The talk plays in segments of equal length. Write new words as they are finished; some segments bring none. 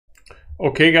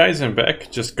Okay guys, I'm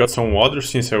back. Just got some water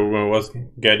since I was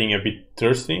getting a bit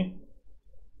thirsty.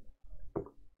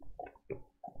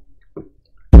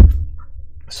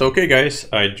 So okay guys,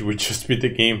 we just beat the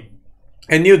game.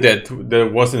 I knew that there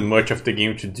wasn't much of the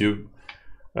game to do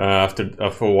after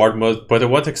Award mode, but I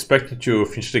was expecting to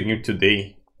finish the game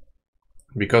today.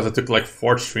 Because I took like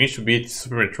 4 streams to beat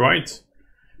Super Metroid.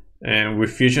 And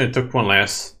with Fusion I took one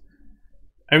less.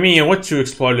 I mean, I want to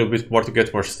explore a little bit more to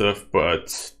get more stuff,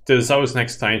 but there's always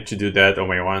next time to do that on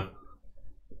my own.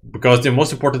 Because the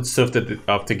most important stuff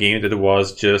of the game that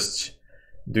was just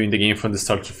doing the game from the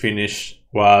start to finish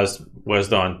was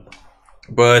done.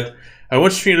 But I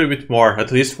want to stream a little bit more,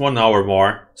 at least 1 hour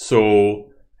more.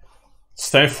 So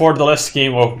it's time for the last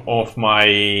game of my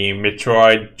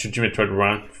Metroid, 2D Metroid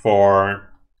run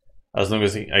for as long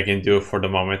as I can do for the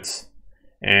moment.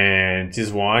 And this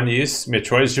one is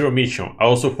Metroid Zero Mission,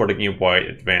 also for the Game Boy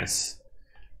Advance.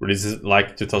 Released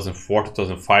like 2004,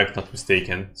 2005, not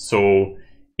mistaken. So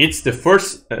it's the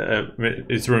first,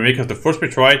 it's a remake of the first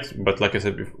Metroid, but like I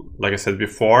said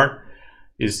before,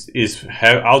 is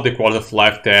have all the quality of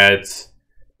life that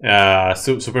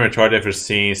Super Metroid ever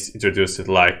since introduced it,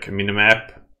 like a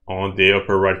minimap on the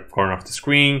upper right corner of the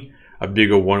screen, a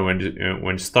bigger one when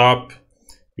you stop.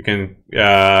 You can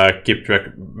keep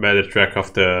better track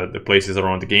of the places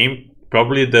around the game.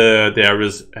 Probably the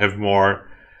areas have more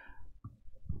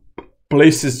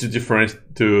places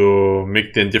to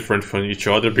make them different from each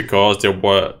other, because there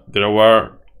were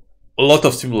a lot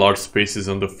of similar spaces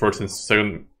on the first and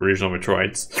second original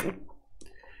Metroids,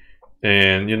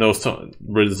 and you know, some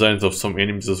redesigns of some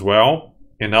enemies as well,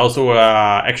 and also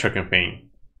extra campaign.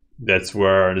 That's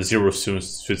where the Zero Suit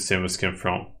Samus came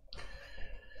from.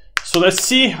 So let's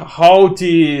see how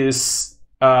this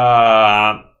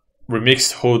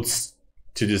remix holds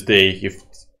to this day.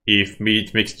 If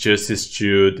it makes justice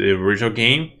to the original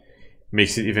game,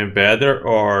 makes it even better,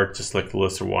 or just like the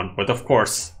lesser one. But of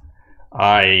course,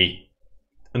 I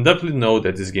undoubtedly know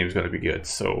that this game is gonna be good.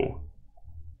 So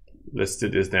let's do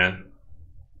this then.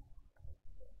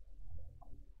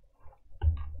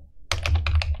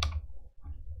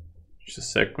 Just a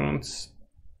second.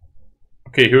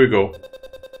 Okay, here we go.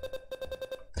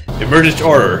 Emergency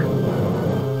order.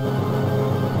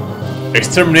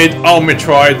 Exterminate all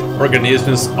Metroid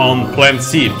organisms on planet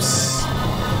Seeps.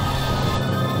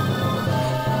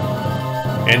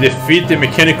 And defeat the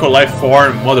mechanical life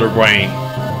form Mother Brain.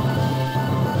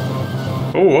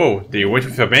 Oh, they went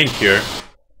with a bang here.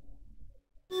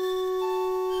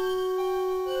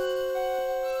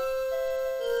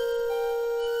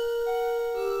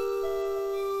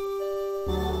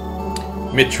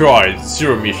 Metroid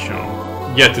Zero Mission.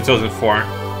 Yeah, 2004.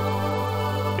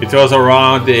 It was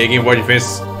around the Game Boy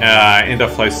Advance end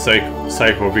of life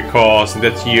cycle, because in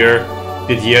that year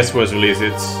the DS was released.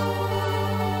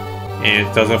 In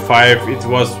 2005 it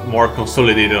was more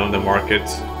consolidated on the market.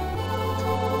 If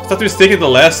I'm not mistaken, the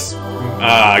last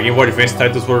Game Boy Advance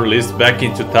titles were released back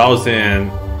in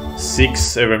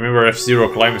 2006. I remember F-Zero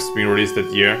Climax being released that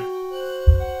year.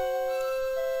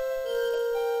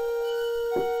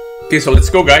 Okay, so let's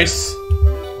go, guys.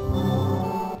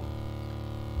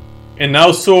 And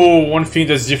also, one thing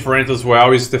that's different as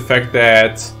well is the fact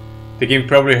that the game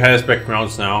probably has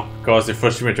backgrounds now, because the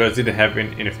first Metroid didn't have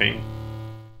anything.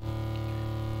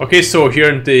 Okay, so here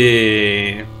in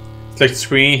the select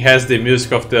screen has the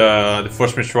music of the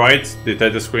first Metroid, the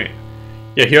title screen.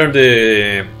 Yeah, here on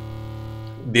the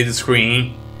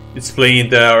screen, it's playing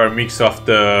the remix of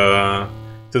the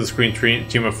screen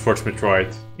theme of first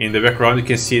Metroid. In the background, you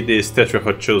can see the statue of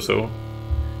a Chozo.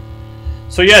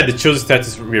 So yeah, the Chozo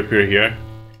status reappear here.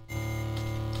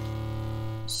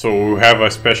 So we have a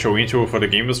special intro for the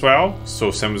game as well.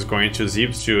 So Sam is going to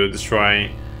Zips to destroy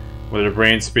Mother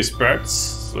Brain space parts.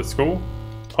 So let's go.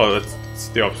 Oh, let's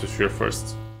see the opposite here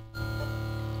first.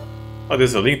 Oh,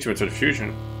 there's a link to Metroid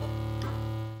Fusion.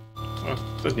 Oh,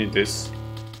 doesn't need this.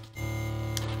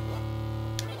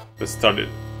 Let's start it.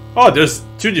 Oh, there's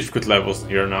 2 difficult levels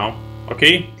here now.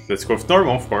 Okay, let's go with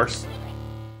normal, of course.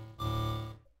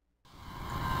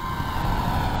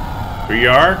 We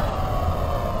are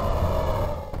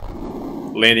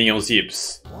landing on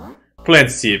Zips. Plant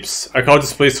Zips. I called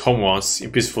this place home once,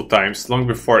 in peaceful times, long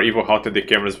before evil haunted the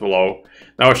cameras below.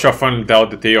 Now I shall finally tell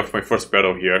the day of my first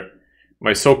battle here.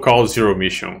 My so-called Zero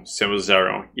Mission, Samus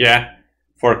Zero. Yeah,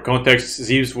 for context,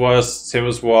 Samus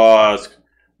was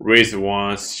raised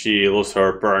once she lost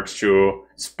her parents to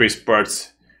space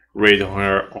parts raid on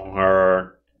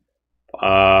her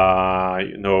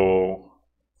you know,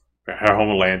 her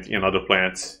homeland in other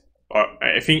planets.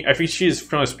 I think she's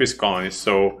from a space colony,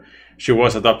 so she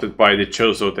was adopted by the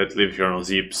Chozo that live here on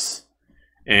Zips.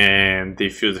 and they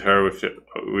filled her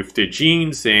with the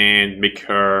genes and make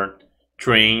her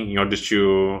train in order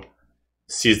to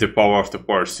seize the power of the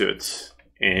power suit.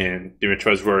 And the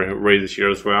Metroids were raised here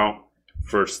as well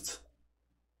first.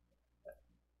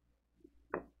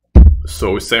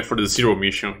 So it's time for the Zero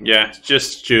mission. Yeah,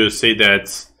 just to say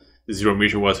that the Zero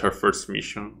mission was her first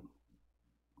mission.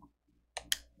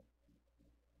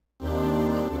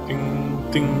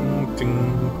 Ding, ding,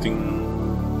 ding, ding.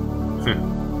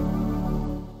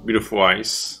 Beautiful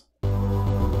eyes.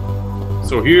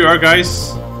 So here you are,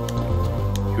 guys.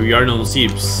 Here we are on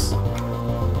Zips.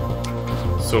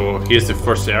 So here's the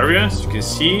first area, as you can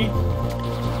see.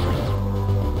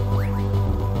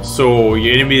 So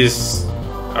the enemies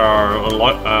are a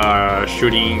lot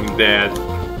shooting that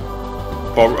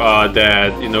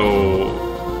you know,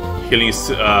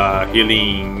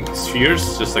 healing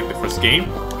spheres, just like the first game.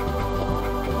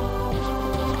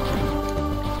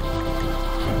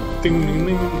 Ding, ding,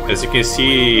 ding. As you can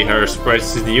see, her sprite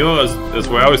is new as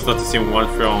well. It's not the same one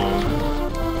from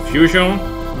Fusion.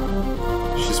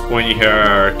 She's pointing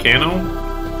her cannon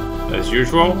as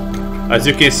usual. As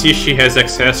you can see, she has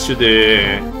access to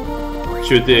the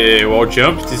wall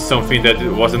jump. This is something that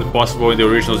wasn't possible in the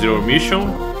original Zero mission.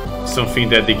 Something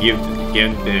that they give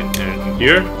again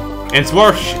here, and it's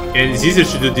more and it's easier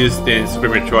to do this than Super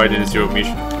Metroid and Zero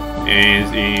mission.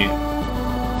 And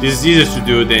this is easier to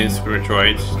do than Super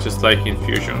Metroid, just like in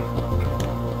Fusion.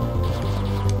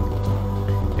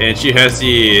 And she has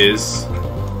this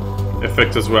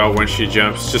effect as well when she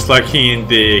jumps, just like in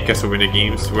the Castlevania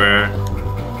games where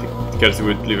the character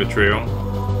would leave a trail.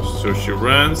 So she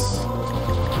runs.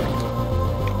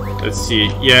 Let's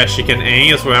see. Yeah, she can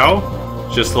aim as well,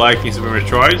 just like in Super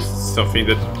Metroid, something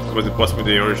that wasn't possible in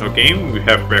the original game. We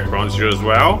have backgrounds here as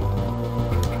well.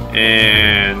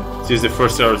 And this is the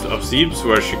first area of Zips,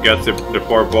 where she gets the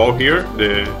power ball here.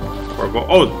 The power ball.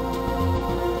 Oh!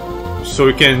 So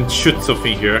you can shoot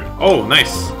something here. Oh,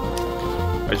 nice!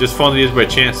 I just found this by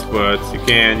chance, but you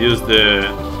can use the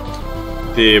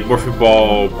morphing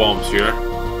ball bombs here.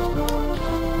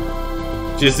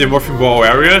 This is the morphing ball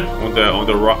area on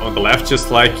the left, just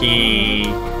like in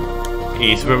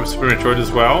Super Metroid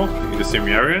as well, in the same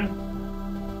area.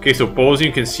 Okay, so posing,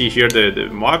 you can see here the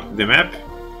map.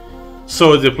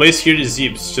 So the place here is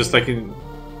Zips, just like in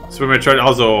Super Metroid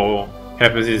also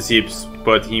happens in Zips,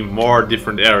 but in more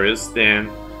different areas than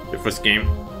the first game.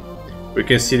 We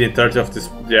can see the entirety of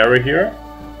the area here.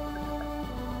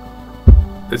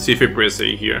 Let's see if I press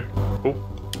A here.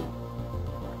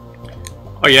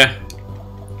 Oh yeah.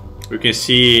 We can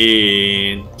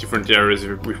see different areas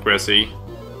if we press A.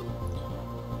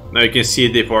 Now you can see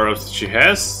the power-ups that she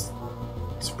has.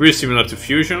 It's pretty similar to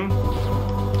Fusion.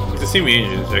 It's the same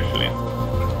engines actually.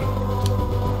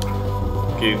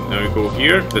 Okay, now we go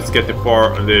here. Let's get the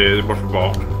morph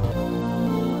ball.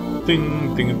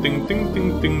 Ding, ding, ding, ding,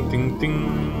 ding, ding, ding,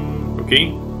 ding.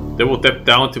 Okay, double tap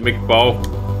down to make ball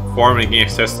form and gain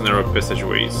access to narrow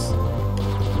passageways.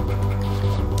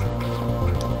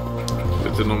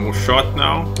 That's a normal shot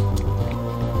now,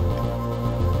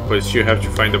 but you have to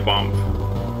find the bomb.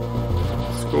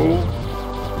 Let's go.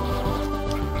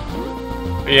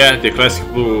 Yeah, the classic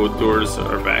blue doors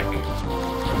are back.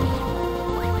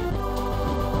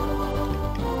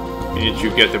 You need to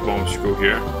get the bomb screw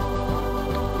here.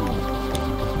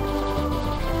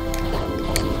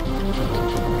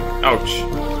 Ouch.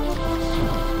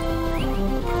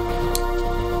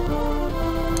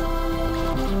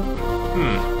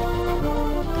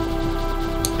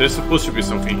 There's supposed to be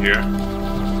something here.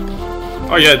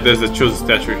 Oh yeah, there's a chosen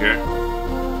statue here.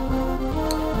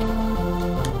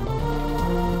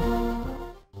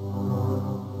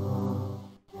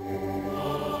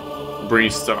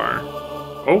 Brain Star.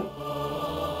 Oh.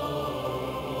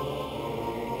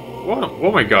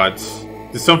 Oh my god.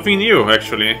 There's something new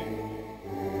actually.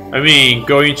 I mean,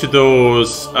 going to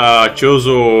those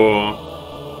Chozo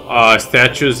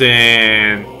statues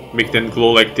and make them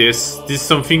glow like this. This is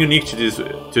something unique to this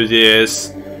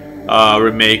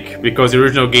remake, because the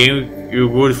original game you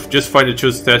would just find the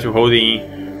Chozo statue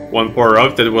holding one power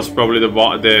up that was probably the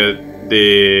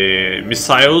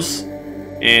missiles,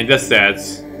 and that's that.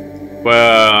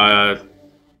 But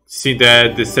seeing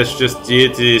that the statue just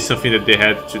did is something that they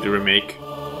had to the remake.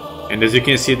 And as you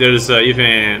can see, there's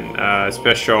even a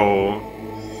special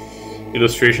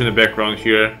illustration in the background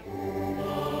here.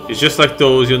 It's just like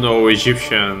those, you know,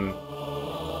 Egyptian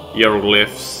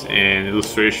hieroglyphs and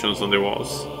illustrations on the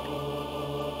walls.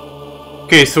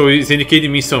 Okay, so it's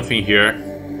indicating me something here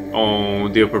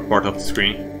on the upper part of the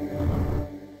screen.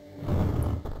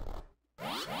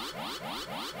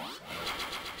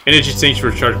 Energy tanks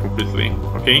recharge completely,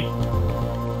 okay?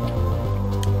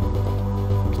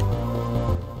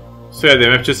 So yeah, the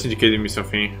map just indicated me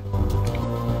something.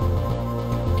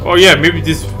 Oh yeah, maybe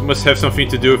this must have something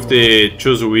to do with the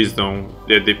Choose Wisdom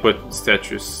that they put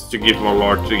statues to give more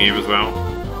lore to the game as well.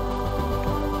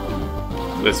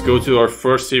 Let's go to our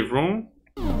first save room.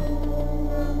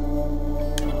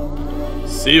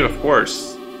 Save, of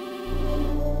course.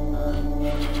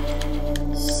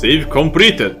 Save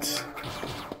completed.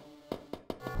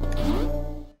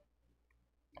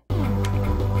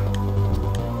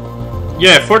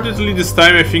 Yeah, fortunately this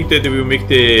time I think that they will make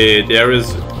the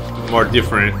areas more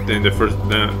different than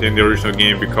than the original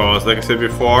game, because like I said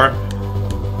before,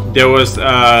 there was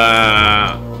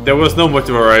no much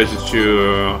variety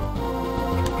to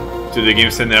the game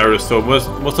scenario, so most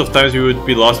of the times we would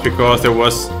be lost because there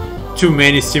was too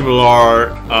many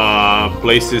similar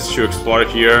places to explore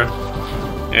here,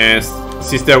 and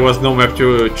since there was no map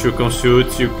to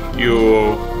consult, it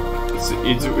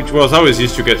was always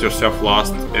easy to get yourself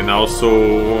lost, and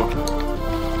also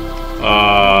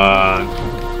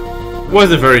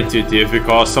wasn't very intuitive,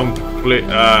 because in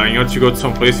order to go to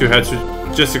some place you had to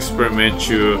just experiment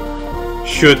to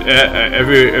shoot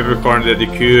every corner that you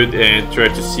could and try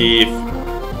to see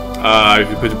if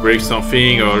you could break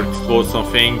something or explode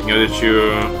something in order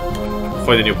to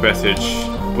find a new passage,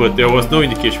 but there was no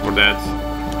indication for that.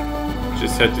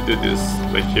 Just had to do this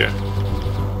like here.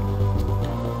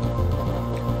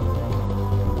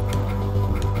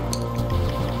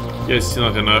 Yeah, it's still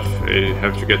not enough. I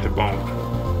have to get the bomb.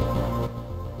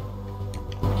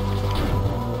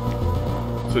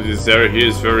 So this area here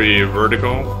is very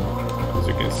vertical, as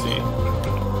you can see.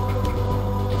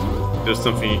 There's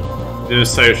something. The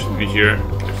Messiah should be here,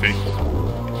 I think.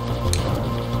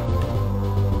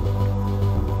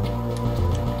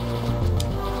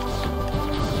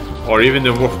 Or even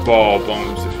the wolf ball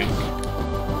bombs, I think.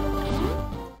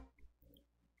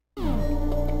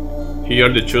 Here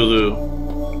are the children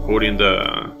holding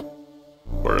the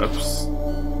power-ups.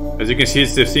 As you can see,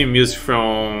 it's the same music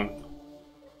from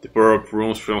the power-up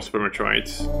rooms from Super Metroid.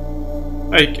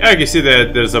 I can see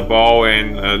that there's a ball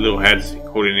and a little head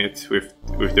holding it with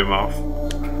the mouth.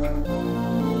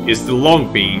 It's the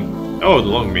long beam. Oh, the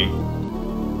long beam.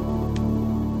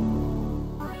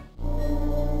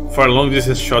 Fire long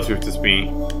distance shots with this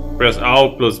beam. Press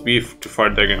Alt plus B to fire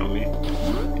diagonally.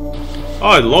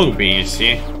 Oh, the long beam, you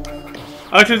see.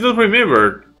 I actually don't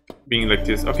remember being like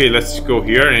this. Okay, let's go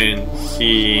here and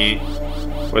see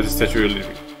what the statue will do.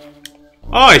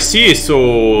 Oh, I see,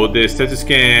 so the statues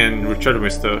can recharge my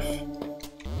stuff.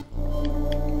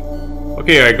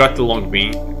 Okay, I got the long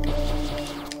beam.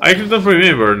 I actually don't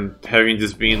remember having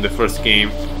this beam in the first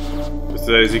game. But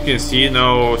as you can see,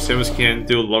 now Samus can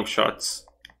do long shots.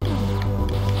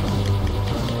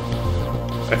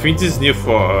 I think this is new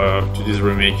for to this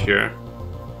remake here.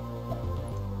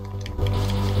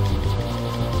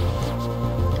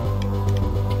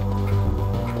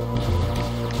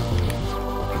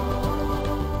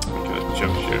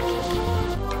 Jump here.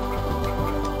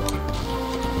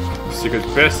 Secret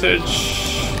passage.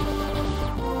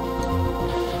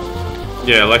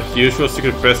 Yeah, like usual,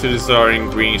 secret passages are in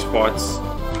green spots.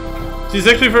 This is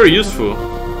actually very useful.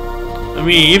 I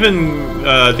mean, even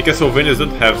the Castlevanias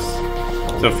don't have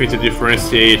something to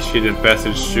differentiate hidden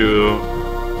passage to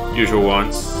usual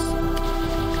ones.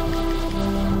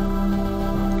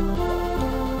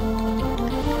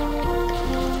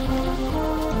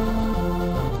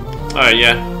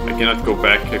 Yeah, I cannot go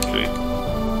back actually.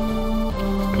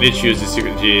 I need to use the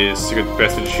secret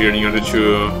passage here in order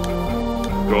to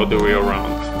go the way around.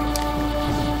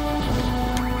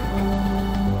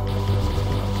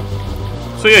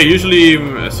 So yeah, usually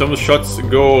some shots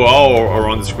go all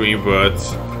around the screen, but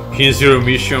in Zero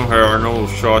Mission there are no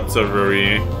shots are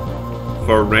very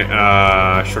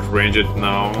short ranged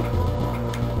now.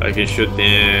 I can shoot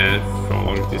them from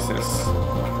long distance.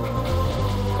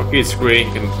 Okay, it's great,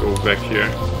 you can go back here.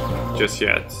 Just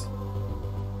yet.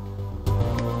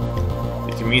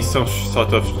 It means some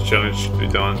sort of challenge should be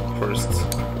done first.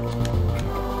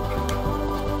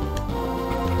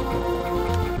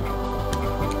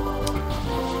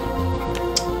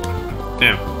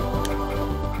 Damn.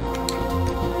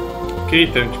 Okay,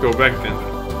 time to go back then.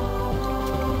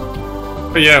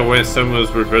 But yeah, when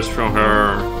Samus reversed from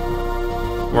her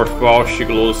morph ball, she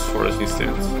glows for an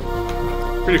instant.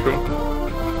 Pretty cool.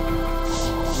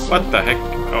 What the heck?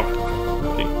 Oh,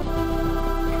 okay.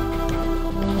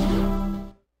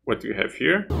 What do we have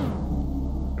here?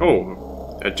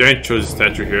 Oh, a giant Chozo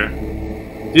statue here.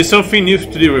 This is something new to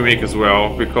the remake as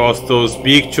well, because those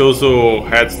big Chozo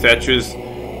head statues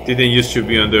didn't used to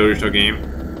be on the original game.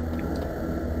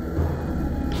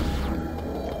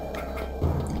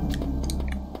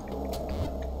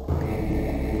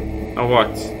 Oh,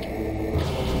 what?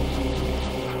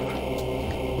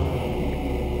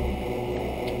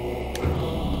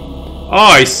 Oh,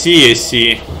 I see, I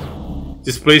see.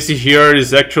 This place here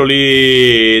is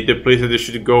actually the place that they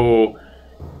should go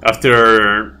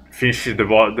after finishing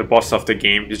the boss of the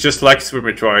game. It's just like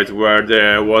Super Metroid, where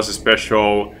there was a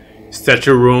special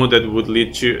statue room that would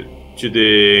lead you to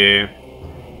the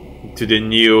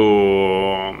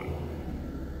new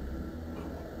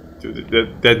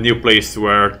that new place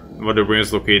where the brain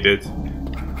is located.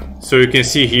 So you can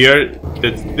see here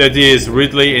that is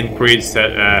Ridley and Kraid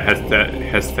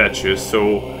has statues.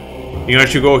 So in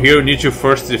order to go here, you need to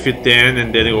first defeat them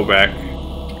and then go back.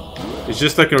 It's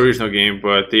just like an original game,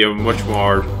 but they are much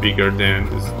more bigger than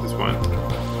this one.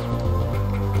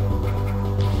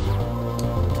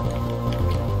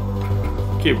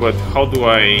 Okay, but how do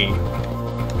I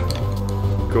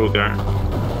go there?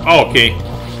 Oh, okay.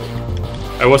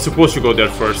 I was supposed to go there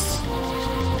first.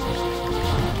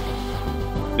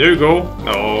 There you go.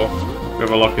 No, we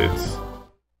have a locket.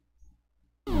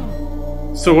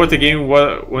 So what the game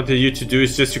wanted you to do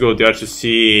is just to go there to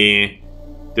see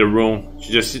the room,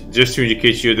 just to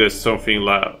indicate you that something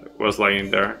was lying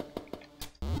there.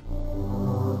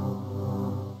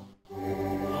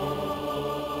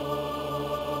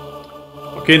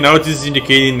 Okay, now this is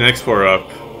indicating the next power up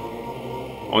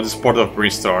on this part of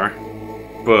Brainstar,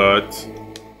 but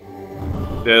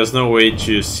there's no way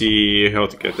to see how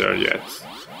to get there yet.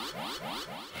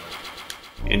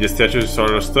 And the statues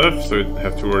sort of stuff, so you don't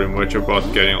have to worry much about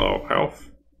getting a lot of health.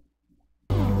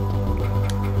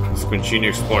 Let's continue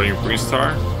exploring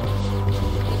Brainstar.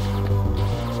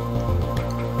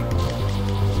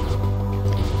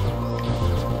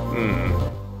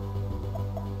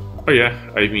 Oh yeah,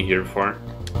 I've been here before.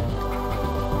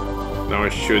 Now I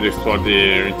should explore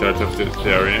the entirety of the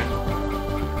area.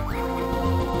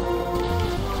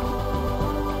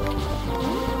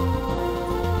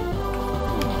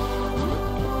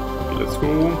 Let's go.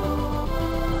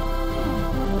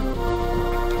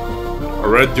 A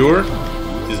red door.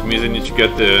 This means I need to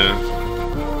get the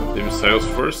missiles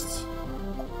first.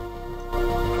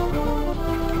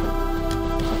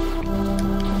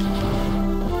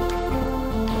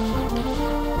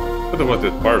 What about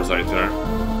that parasite there?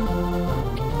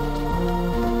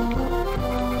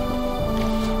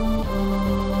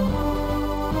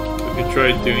 Let me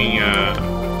try doing a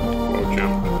wall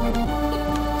jump.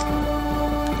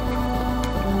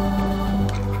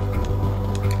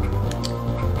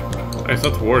 It's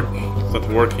not working. It's not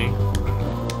working.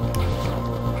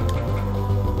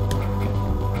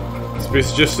 Space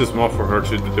is just too small for her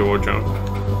to do the wall jump.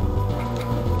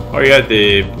 Oh yeah,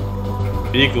 the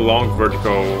big long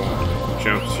vertical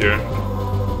jumps here.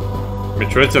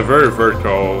 Metroid's a very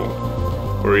vertical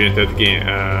oriented game.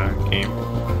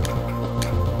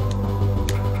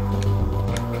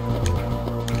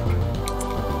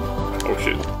 Oh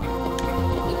shit.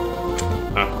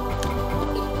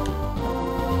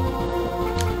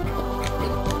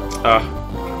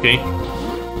 Okay.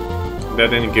 That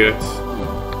didn't good.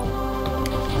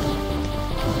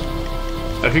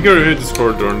 I think I reviewed this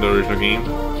corridor in the original game.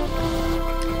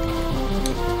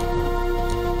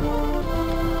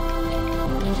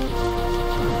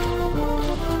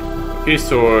 Okay,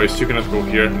 so I still cannot go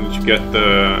here. I need to get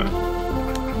the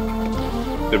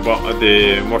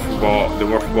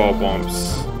morph ball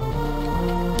bombs.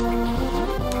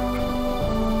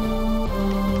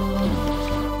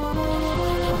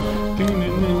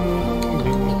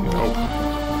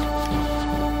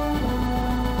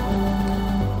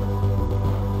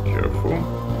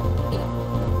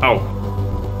 Ow.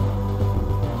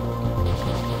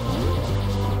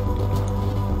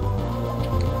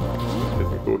 Let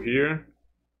me go here.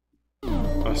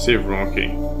 Save room, okay.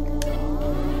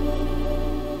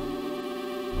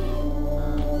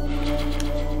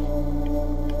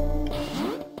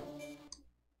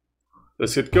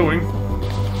 Let's get going.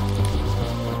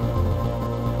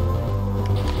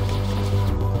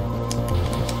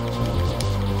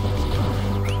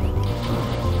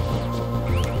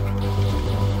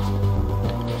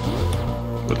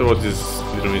 What about this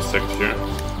little insect here?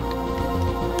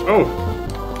 Oh!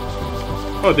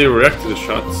 Oh, they react to the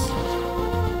shots.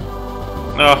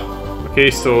 Ah,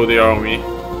 okay, so they are on me.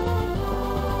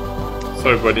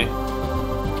 Sorry, buddy.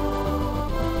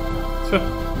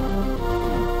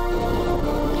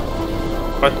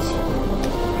 What?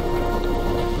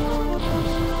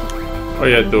 Oh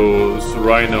yeah, those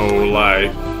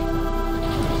rhino-like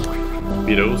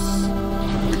beetles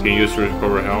we can use to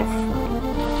recover health.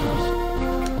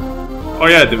 Oh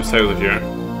yeah, the missiles here.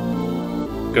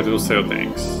 Got the missile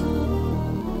tanks.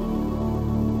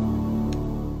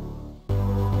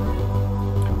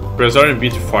 Press R and B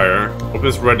to fire.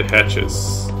 Opens red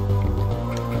hatches.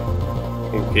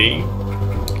 Okay.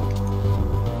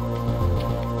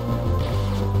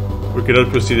 We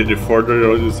cannot proceed any further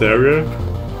on this area.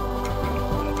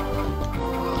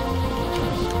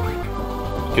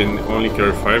 Can only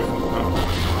carry 5.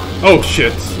 Oh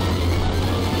shit!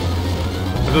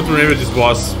 I don't remember this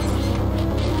boss.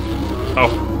 Oh.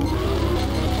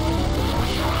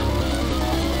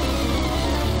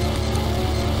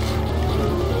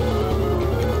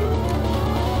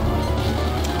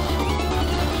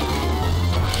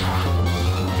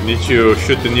 I need to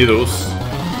shoot the needles.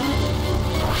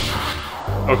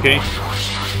 Okay.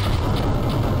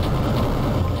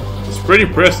 It's pretty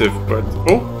impressive, but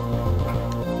oh.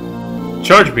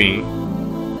 Charge beam.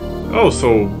 Oh,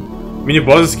 so mini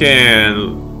bosses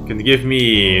can give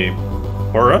me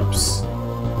power-ups.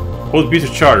 Hold B to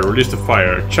charge, release the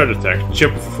fire, charge attack,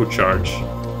 jump for full charge.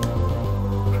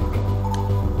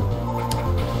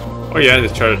 Oh yeah, the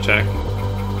charge attack.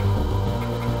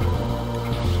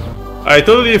 I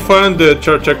totally found the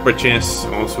charge attack by chance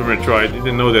on Super Metroid. I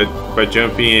didn't know that by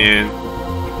jumping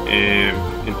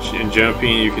and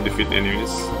jumping you can defeat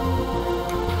enemies.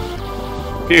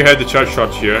 Okay, you had the charge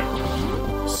shot here.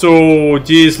 So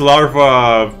this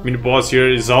larva mini boss here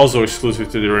is also exclusive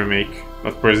to the remake,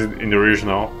 not present in the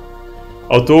original.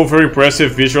 Although very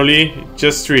impressive visually,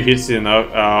 just 3 hits enough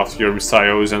of your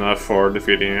missile is enough for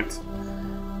defeating it.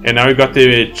 And now you got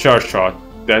the charge shot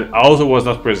that also was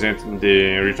not present in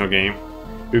the original game.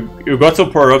 You got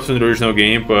some power-ups in the original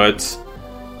game, but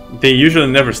they usually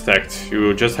never stacked.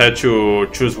 You just had to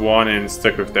choose one and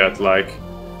stick with that. Like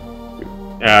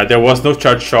there was no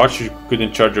charge shot, you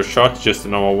couldn't charge your shot, just a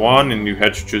normal one, and you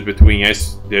had to choose between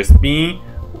the S beam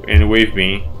and wave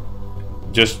beam,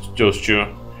 just those two.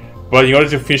 But in order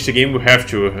to finish the game, you have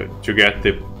to get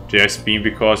the S beam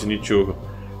because you need to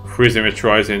freeze the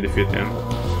Metroids and defeat them.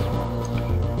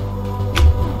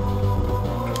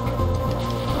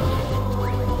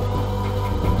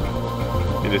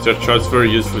 And the charge shot is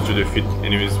very useful to defeat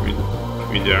enemies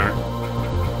mid-air.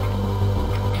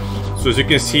 So as you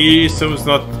can see, Sam's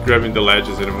not grabbing the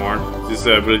ledges anymore. This is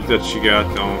the ability that she got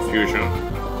on Fusion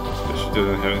that she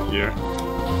doesn't have it here.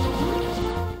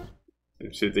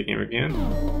 Let's save the game again.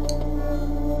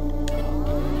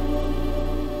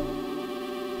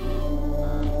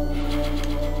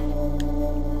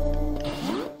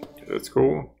 Okay, that's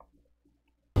cool.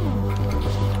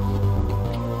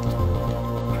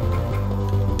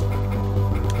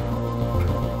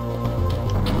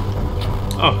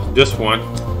 Oh, just one.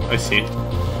 I see.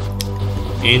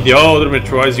 In the other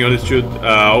Metroids, you only should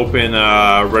open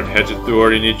a red hatchet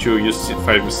door, you need to use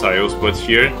 5 missiles, but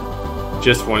here,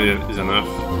 just one is enough.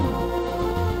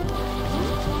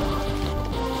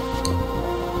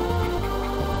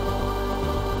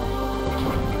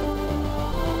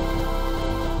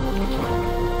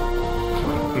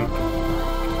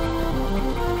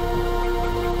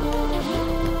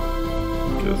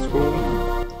 That's cool.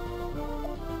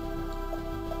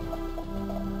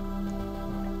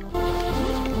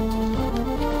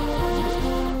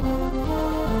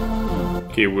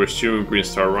 Okay, we're still in Green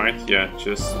Star, right? Yeah,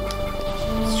 just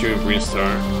still in Green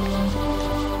Star.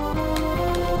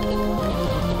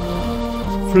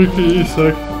 Freaky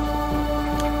sec.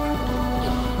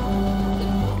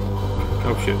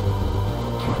 Oh shit.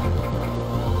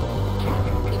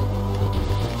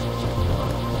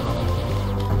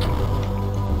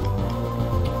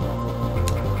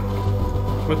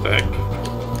 What the heck?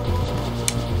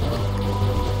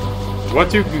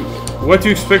 What do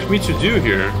you expect me to do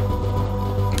here?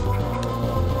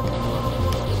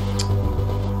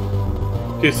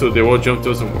 Okay, so the wall jump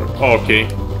doesn't work. Oh, okay.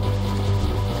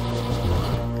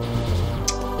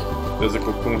 There's a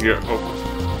cocoon here. Oh.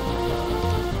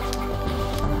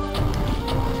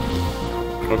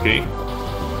 Okay.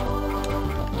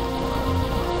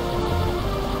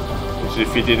 Let's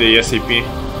defeat the SAP.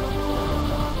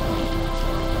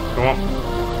 Come on.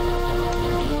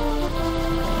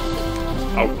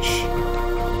 Ouch.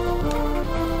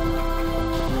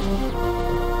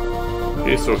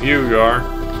 Okay, so here we are.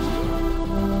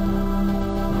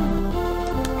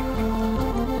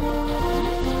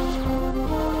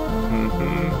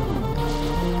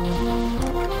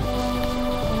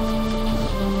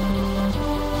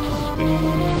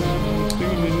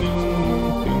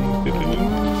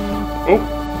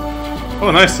 Oh,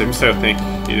 nice, a missile tank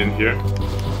hidden here.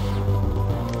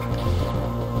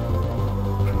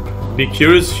 Be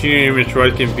curious, here in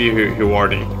Metroid can be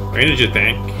rewarding. Energy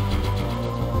tank.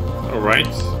 Alright.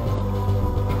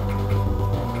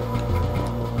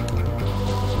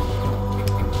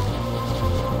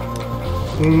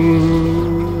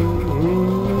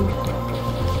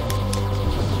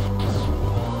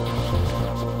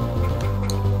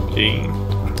 Okay.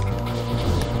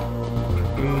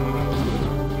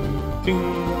 Ding.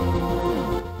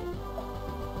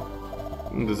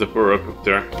 There's a power up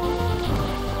there.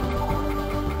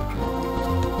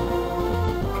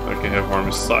 I can have more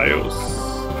missiles.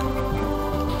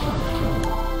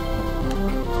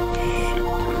 Shit,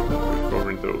 we're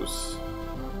covering those.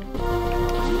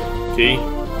 Okay,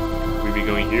 we'll be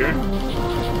going here.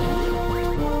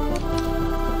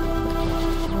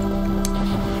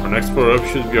 Our next power up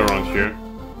should be around here.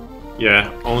 Yeah,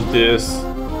 on this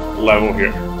level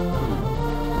here.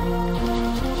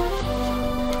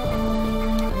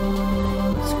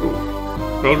 That's cool.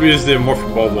 Probably is the morph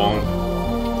ball one.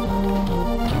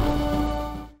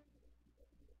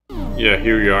 Yeah,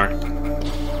 here we are.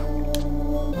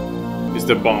 It's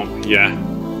the bomb, yeah.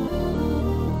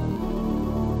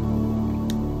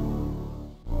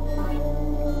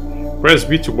 Press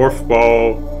B to morph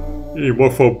ball in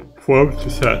morph form to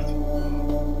set.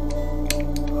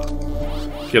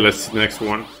 Okay, let's see the next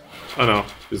one. Oh no,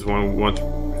 this one won't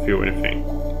feel anything.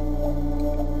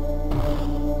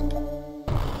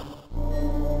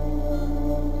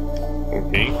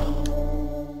 Okay.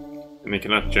 And I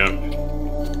cannot jump.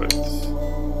 But...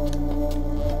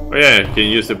 oh yeah, I can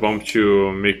use the bomb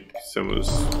to make Samus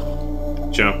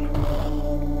jump.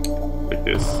 Like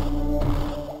this.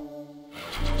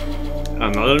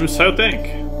 Another missile tank.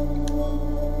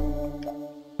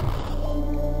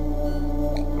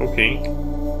 Okay.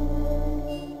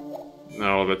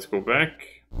 Now let's go back.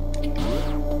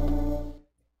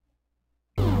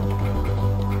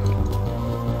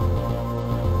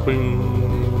 Boing.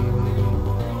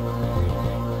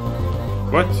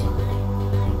 What?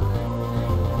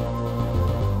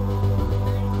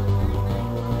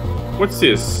 What's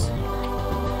this?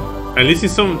 At least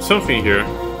it's something here.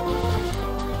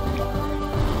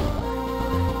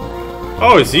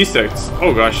 Oh, it's insects.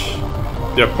 Oh gosh.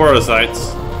 They're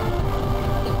parasites.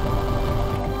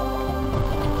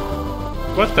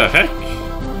 What the heck?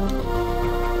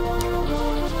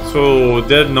 So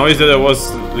that noise that I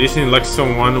was listening like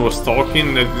someone was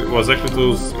talking, it was actually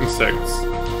those insects.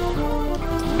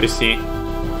 I see.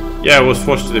 Yeah, I was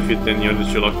forced to defeat them in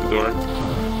order to lock the door.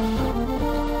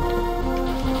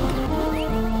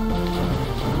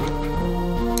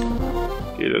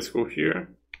 Okay, let's go here.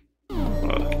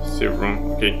 Save room,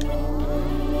 okay.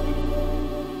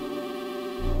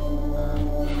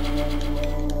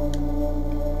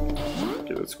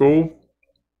 Okay, let's go.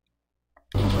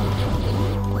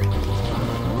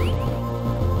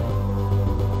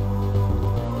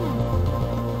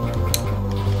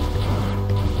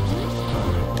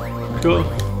 Cool.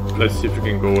 Let's see if we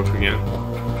can go up again.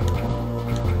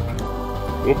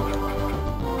 Whoop.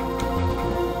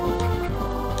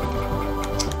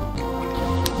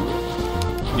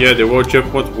 Yeah, the wall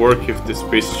jump won't work if the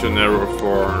space is too narrow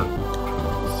for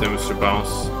Samus to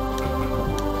bounce.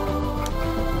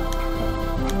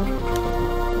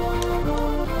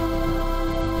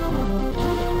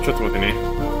 Что-то вот они.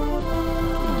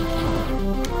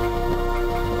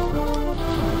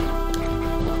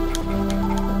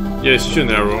 Yeah, it's too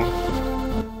narrow.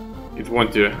 It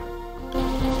won't do.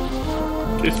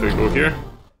 Okay, so we go here.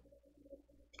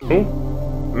 Oh,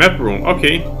 map room.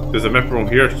 Okay, there's a map room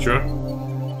here, sure.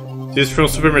 This is from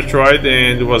Super Metroid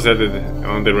and it was added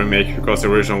on the remake because the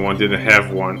original one didn't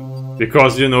have one.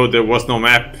 Because, you know, there was no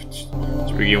map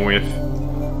to begin with.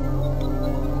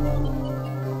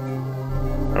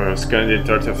 Alright, scan the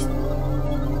entirety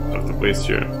of the place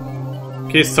here.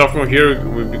 Okay, so from here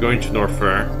we'll be going to North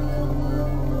Fair.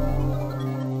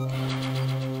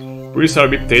 Breeze are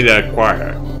big data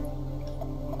acquired.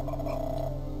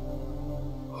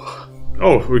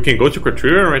 Oh, we can go to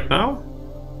Criteria right now?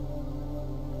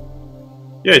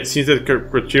 Yeah, it seems that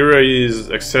Criteria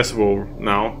is accessible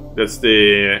now. That's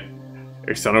the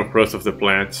external crust of the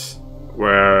planet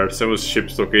where Samus ship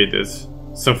is located.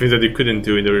 Something that you couldn't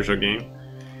do in the original game.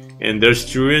 And there's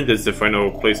Turian, that's the final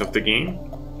place of the game.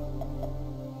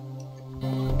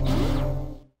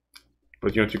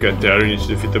 But you want to get there, you need to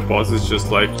defeat the bosses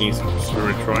just like in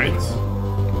Super Metroid.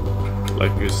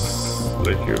 Like you've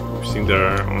seen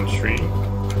there on stream.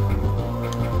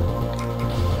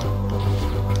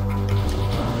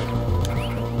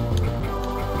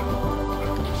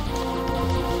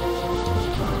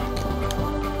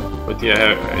 But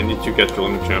yeah, I need to get the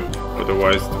long jump,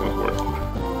 otherwise it won't work.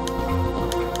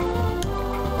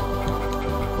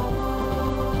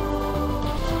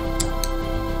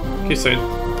 Okay, so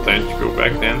time to go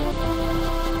back then.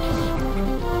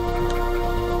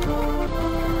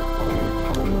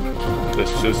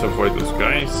 Let's just avoid those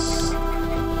guys.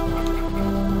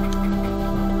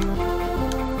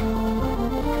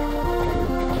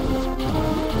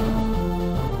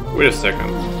 Wait a second.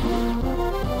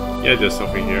 Yeah, there's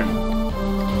something here.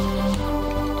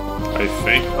 I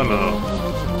think. Oh no.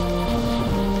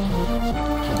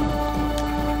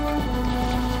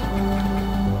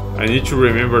 I need to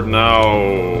remember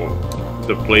now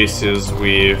the places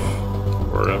with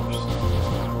power-ups.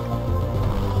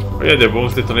 Oh yeah, the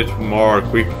bombs detonate more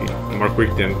quick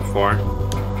than before.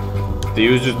 They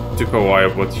usually took a while,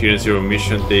 but here in Zero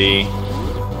Mission they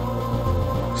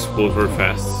explode very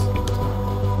fast.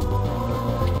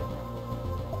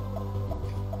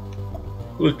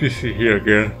 Let me see here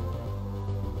again.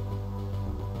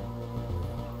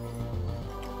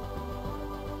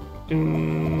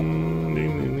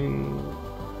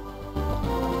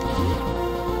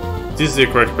 This is the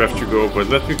correct path to go, but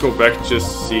let me go back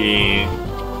just to see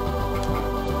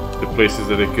the places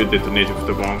that I could detonate with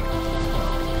the bomb.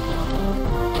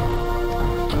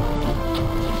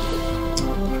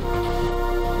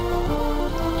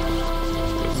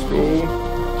 Let's go.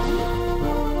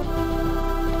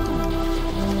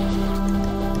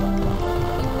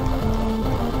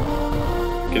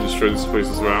 Can destroy this place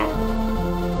as well.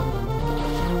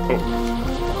 Oh.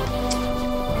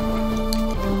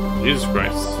 Jesus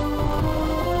Christ.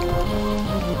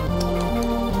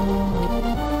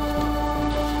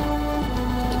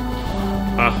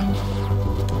 Ah.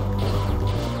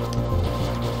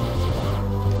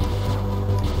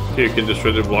 Okay, you can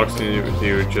destroy the blocks and you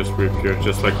just reappear,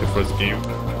 just like the first game.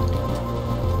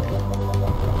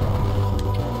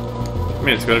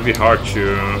 Man, it's gonna be hard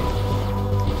to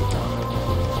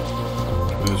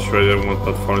destroy that one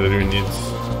platform that we need.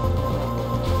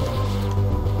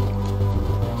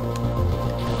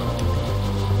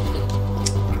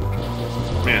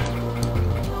 Man.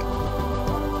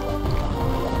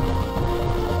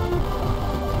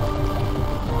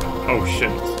 Oh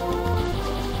shit.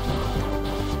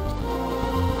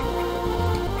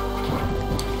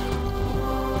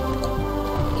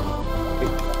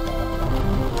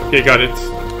 Okay, got it.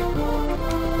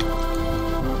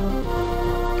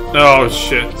 Oh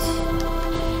shit.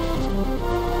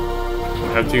 I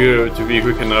have to be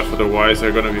quick enough, otherwise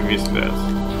I'm gonna be missing that.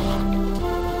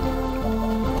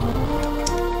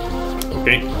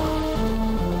 Okay.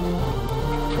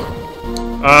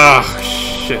 Ah,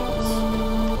 shit.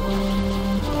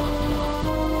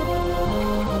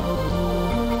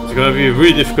 It's gonna be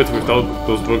really difficult without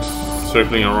those bugs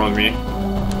circling around me.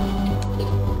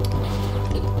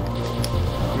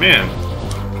 Man.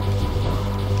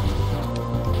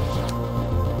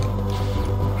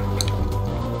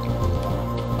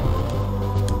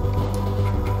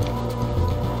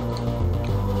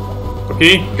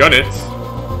 Okay, got it.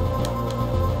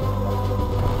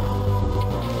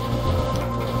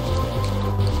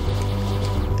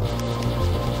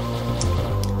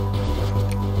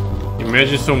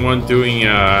 Imagine someone doing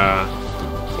a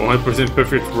 100%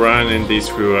 perfect run and they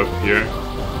screw up here.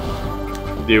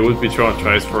 They would be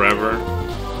traumatized forever.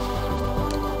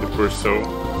 The poor soul.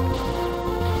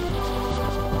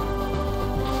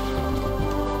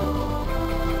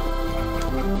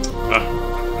 Ah.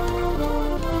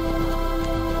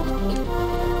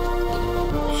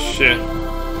 Shit.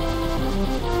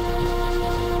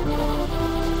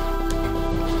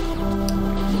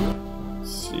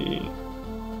 Let's see.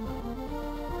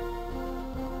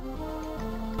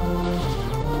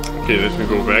 Okay, let me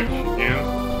go back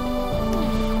again.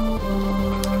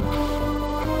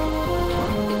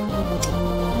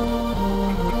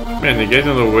 Man, they get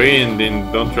on the way and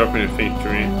then don't drop anything to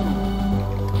me.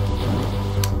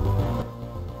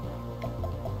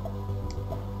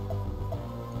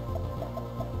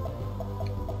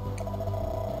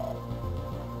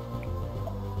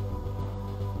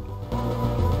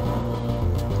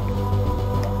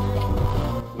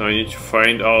 Now I need to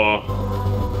find all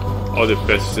the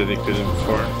passages that I couldn't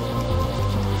before.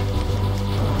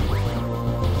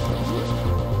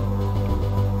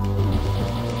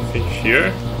 I think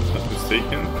here, not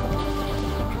mistaken.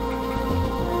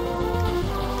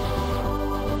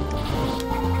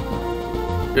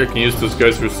 I can use those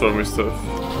guys to restore my stuff.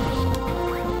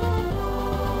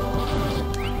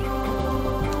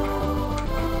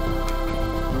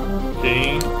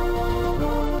 Okay.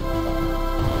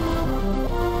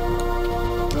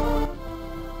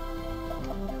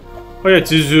 Oh yeah,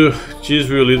 this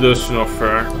will lead us to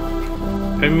nowhere.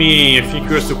 I mean, I think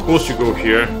we were supposed to go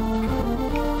here,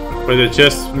 but I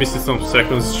just missed some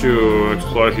seconds to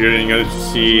explore here in order to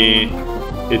see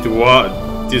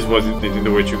this was indeed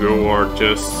the way to go, or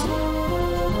just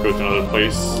go to another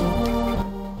place.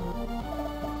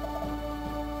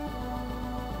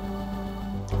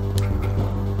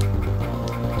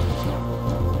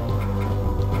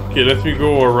 Okay, let me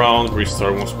go around,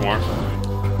 restart once more.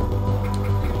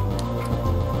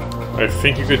 I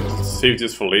think you could save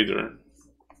this for later.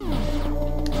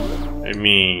 I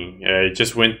mean, I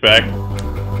just went back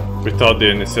without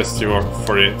the necessity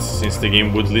for it, since the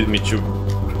game would lead me to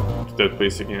that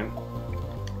place again.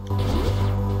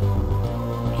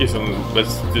 Okay, so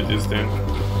let's do this then.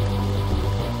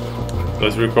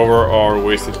 Let's recover our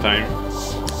wasted time.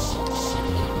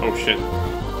 Oh shit.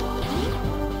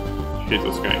 Hate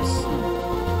those guys.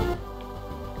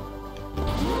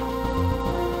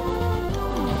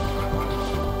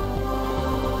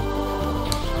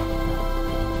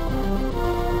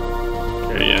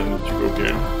 Okay, yeah, I need to go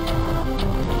here.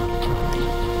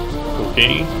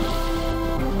 Okay.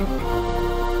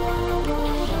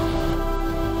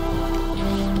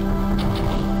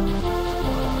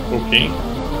 Okay.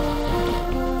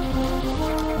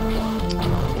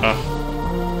 Ah.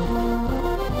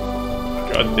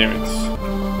 God damn it.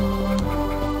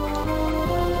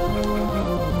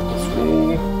 Let's go.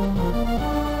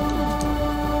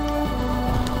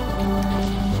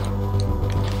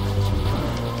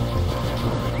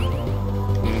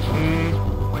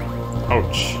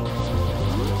 Ouch.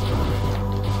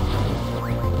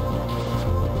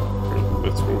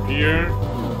 Let's go here.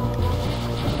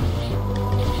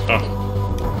 Ah.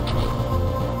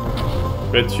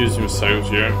 Let's use missiles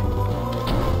here.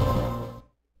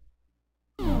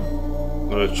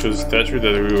 Let's choose a statue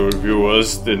that will review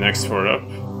us the next power up.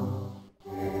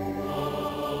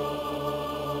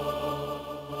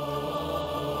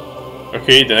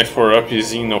 Okay, the next power up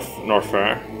is in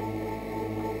Norfair.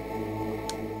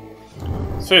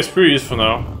 So it's pretty useful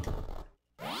now.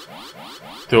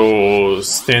 The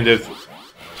standard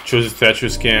chosen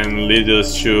statues can lead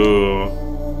us to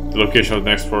the location of the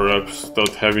next power-ups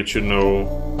without having to know,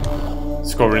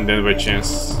 discovering them by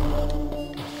chance.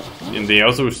 And they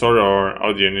also restore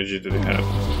all the energy that they have.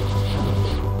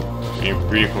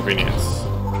 Pretty convenient.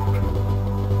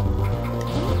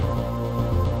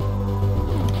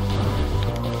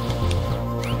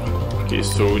 Okay,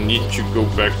 so we need to go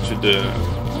back to the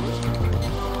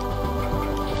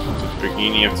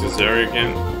beginning of this area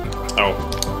again. Oh.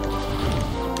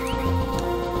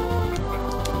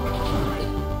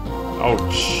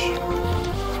 Ouch.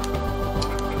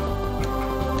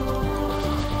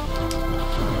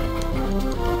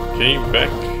 Okay, back.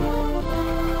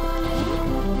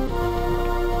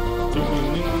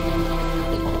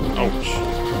 Ouch.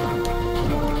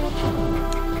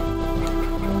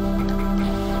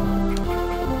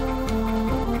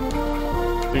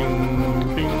 Ding,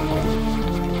 ding.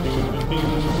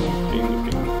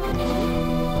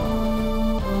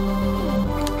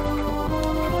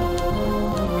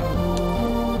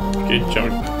 Okay,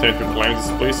 time to climb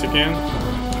this place again.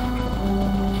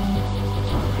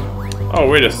 Oh,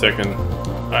 wait a second.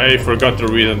 I forgot the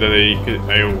reason that I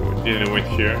didn't went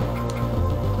here.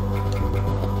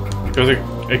 Because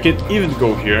I can't even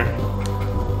go here.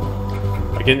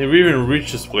 I can't even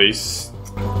reach this place.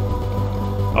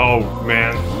 Oh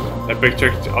man, I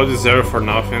backtracked all this area for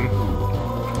nothing.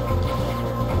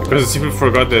 Because I simply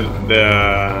forgot that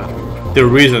the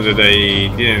reason that I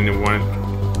didn't went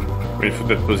for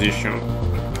that position.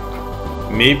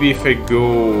 Maybe if I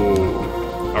go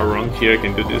around here, I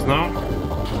can do this now.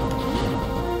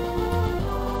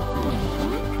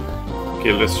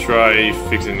 Okay, let's try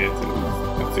fixing it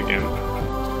once again.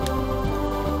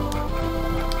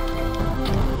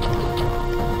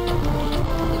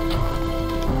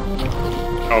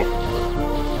 Oh.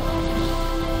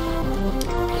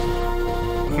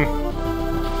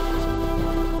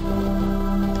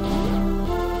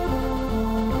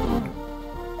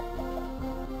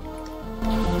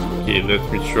 Okay, let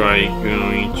me try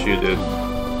going to the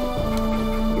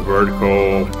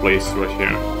vertical place right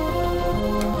here.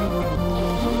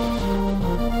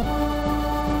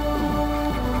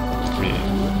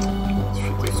 Let's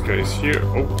fit those guys here.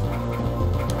 Oh.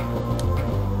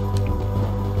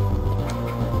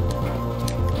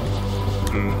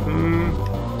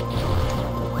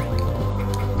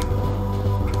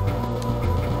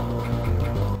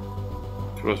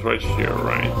 It was right here,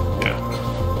 right? Yeah.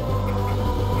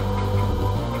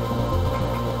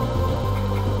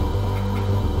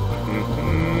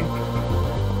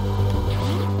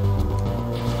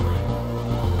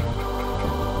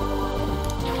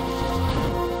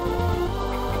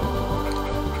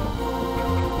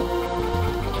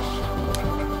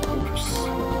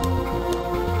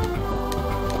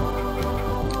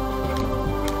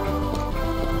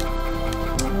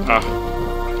 Ah,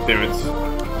 damn it.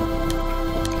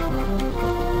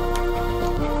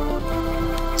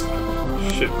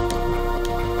 Shit.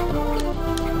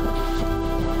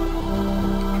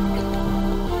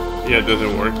 Yeah, it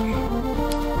doesn't work.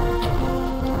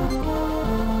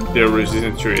 they're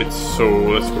resistant to it. So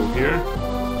let's go here.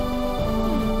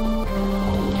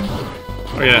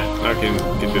 Oh yeah, I can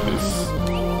do this.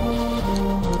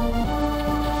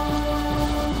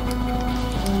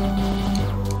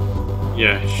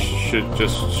 Yeah, should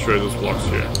just destroy those blocks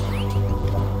here.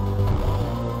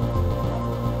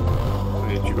 I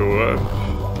need to go up.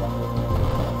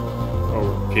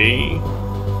 Okay.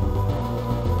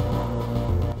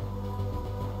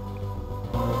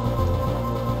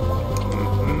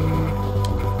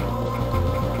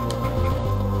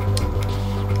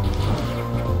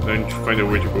 I need to find a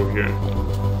way to go here.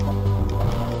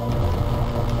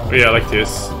 Oh yeah, like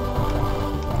this.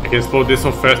 I can explode this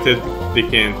so fast that they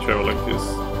can travel like this.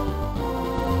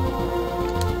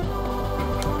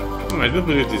 I don't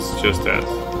believe this is just that.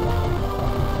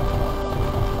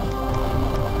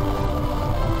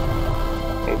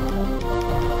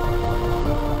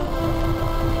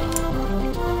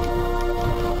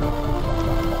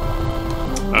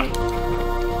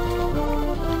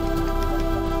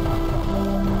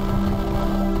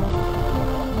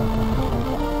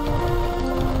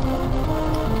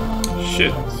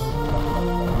 Shit.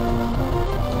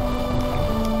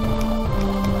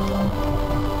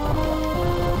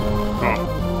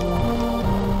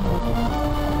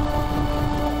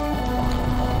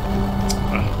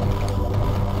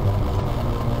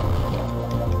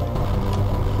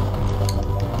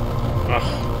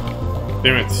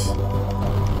 Damn it.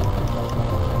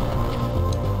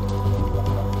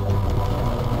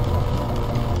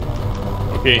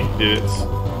 Okay, did it.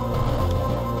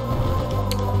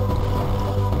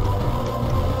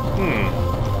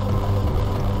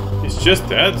 It's just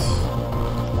that.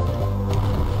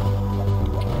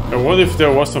 I wonder if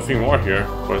there was something more here,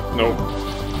 but no.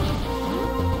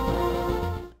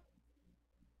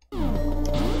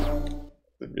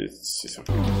 Let me see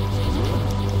something.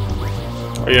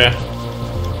 Oh yeah.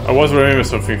 I was remembering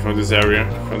something from this area,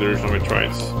 from the original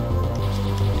Metroid.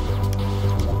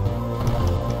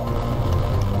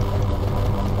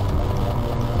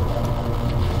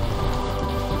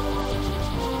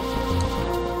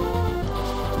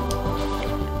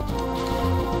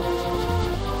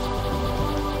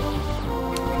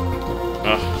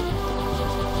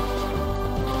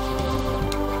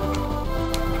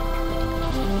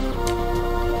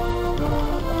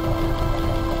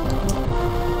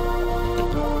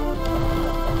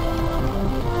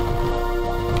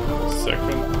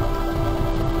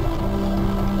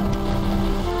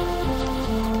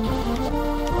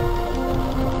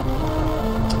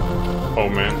 Oh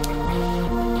man.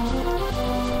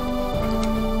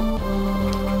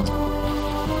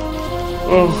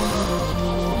 Oh,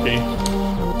 okay.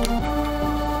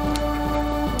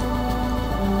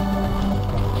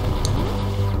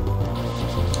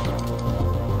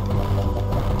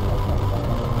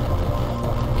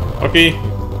 Okay,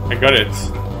 I got it.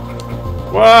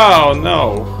 Wow,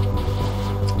 no.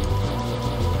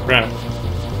 Crap.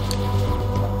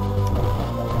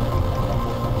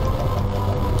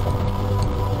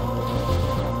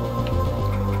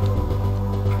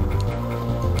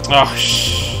 Oh,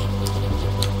 shh.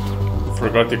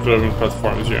 Forgot the clothing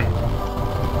platforms here.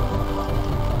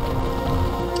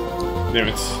 Damn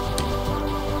it.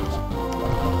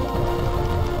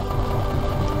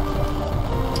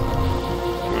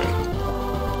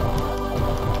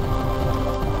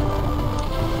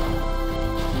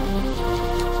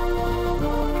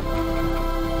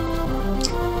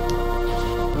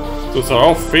 Those are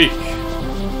all fake.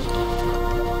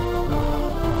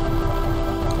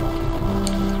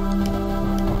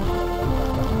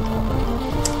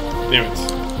 Damn it.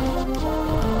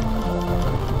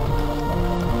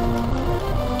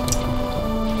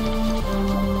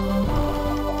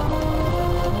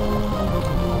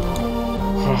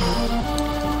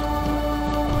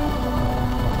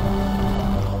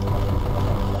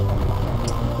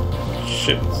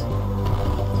 Shit.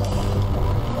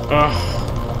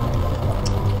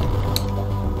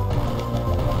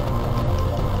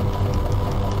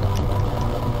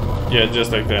 Yeah,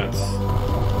 just like that.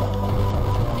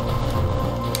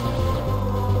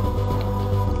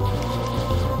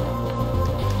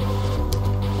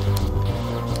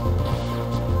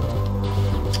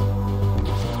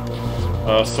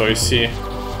 So I see.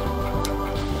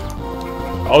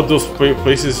 All those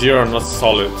places here are not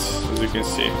solid, as you can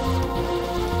see.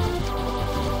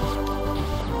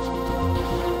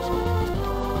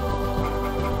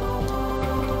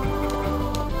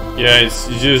 Yeah, it's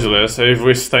useless. I've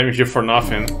wasted time here for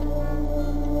nothing.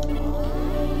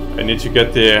 I need to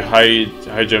get the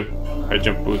high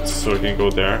jump boots so I can go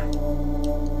there.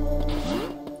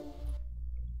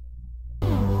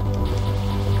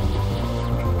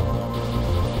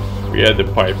 yeah, the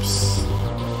pipes.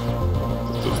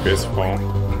 Those guys spawn.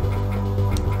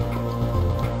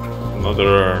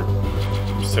 Another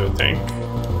cell tank.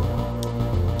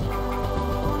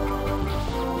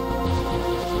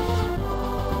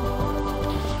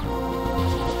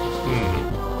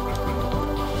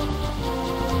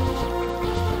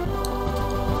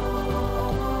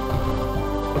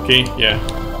 Okay, yeah.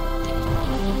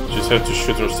 Just have to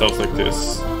shoot ourselves like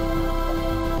this.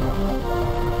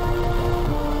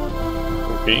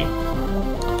 Okay.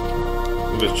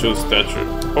 Let's choose statue.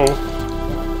 Oh.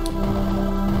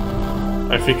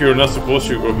 I think you're not supposed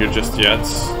to go here just yet.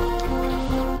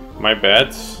 My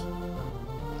bad.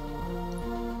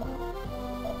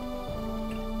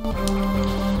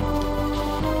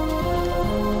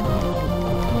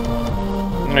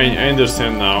 I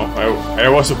understand now. I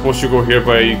was supposed to go here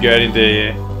by getting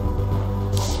the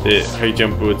high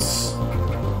jump boots.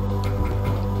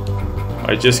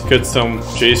 I just cut some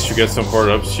chase to get some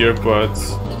power-ups here, but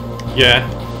yeah,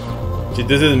 it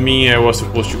doesn't mean I was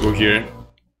supposed to go here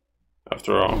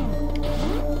after all.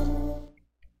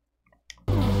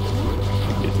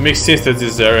 It makes sense that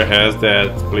this area has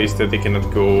that place that they cannot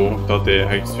go without the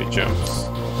high speed jumps.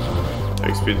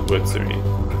 High speed boots, I mean.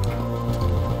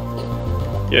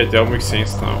 Yeah, that makes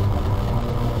sense now.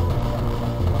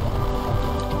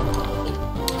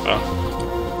 Ah.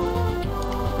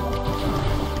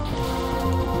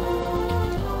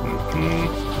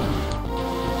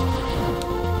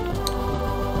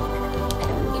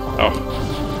 Oh.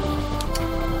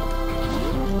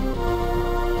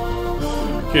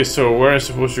 Okay, so where am I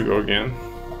supposed to go again?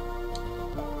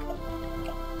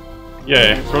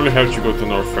 Yeah, I probably have to go to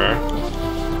North Fair.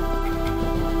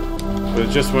 But I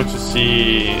just want to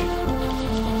see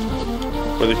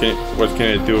what can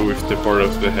I do with the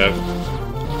power-ups they have.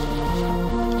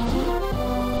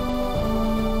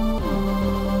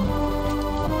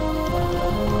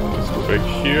 Let's go back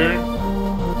here.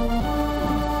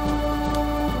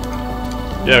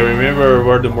 Yeah, remember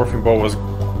where the morphing ball was,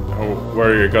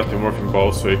 where you got the morphing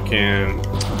ball, so you can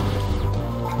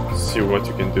see what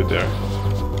you can do there.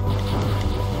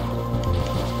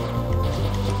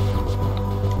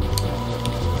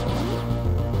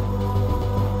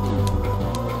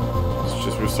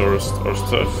 Our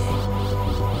stuff.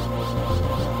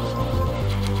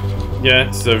 Yeah,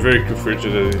 it's a very cool feature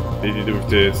that they did with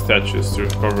the statues to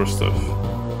recover stuff.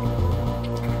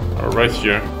 Right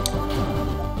here.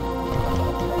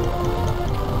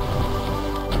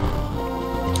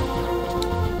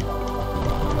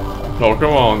 Oh,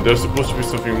 come on, there's supposed to be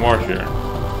something more here.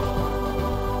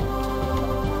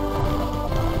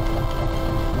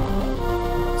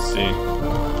 Let's see.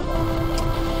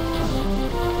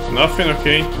 Nothing,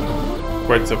 okay.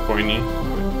 Quite disappointing.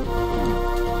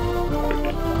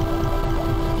 Okay.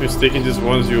 Just taking these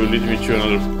ones, you lead me to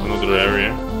another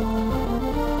area.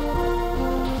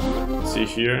 Let's see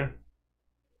here.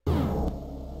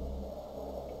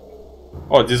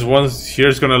 Oh, these ones here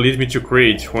is gonna lead me to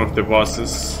create one of the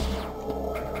bosses.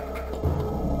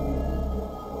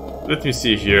 Let me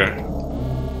see here.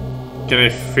 Can I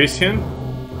face him?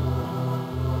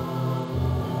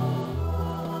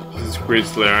 Great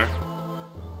Slayer.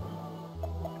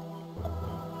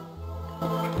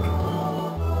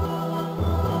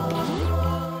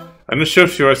 I'm not sure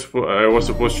if I was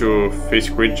supposed to face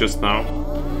Creed just now,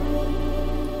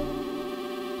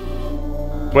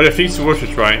 but I think it's worth a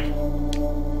try.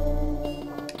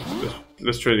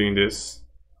 Let's try doing this.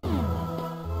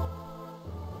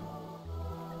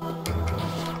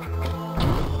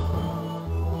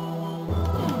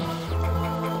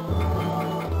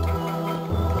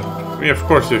 I mean, of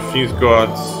course, if things got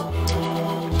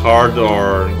hard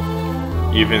or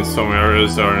even some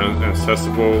areas are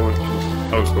inaccessible,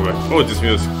 I'll just go back. Oh, this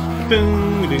music.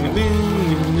 Ding, ding, ding,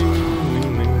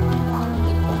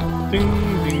 ding,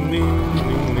 ding, ding, ding,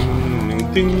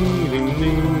 ding,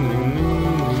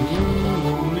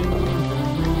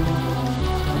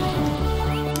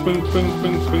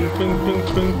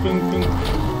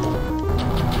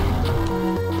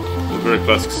 a very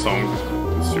classic song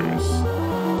in the series.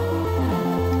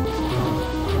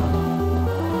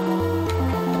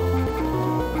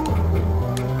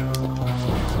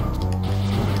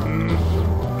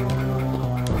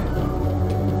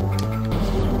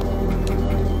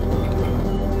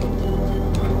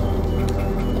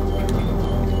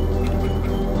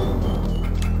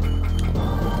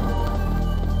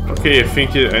 Okay, I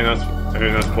think it's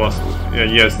not possible.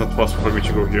 Yeah, it's not possible for me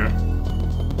to go here.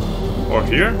 Or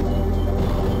here?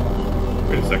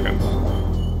 Wait a second.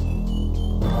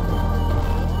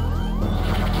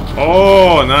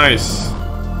 Oh, nice!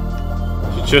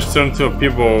 She just turned to a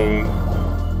people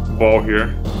ball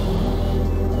here.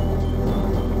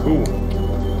 Cool.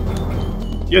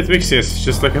 Yeah, it makes sense. It's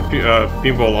just like a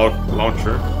pinball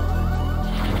launcher.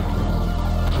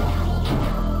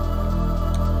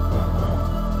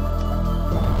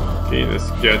 Okay, let's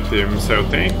get the missile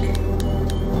tank.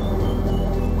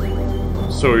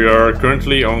 So we are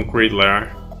currently on Great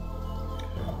Lair.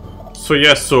 So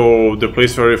yeah, so the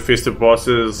place where you face the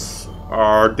bosses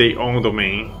are their own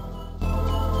domain.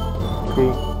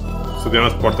 Cool. So they're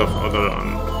not part of other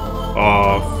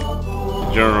of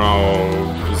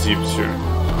general zips here.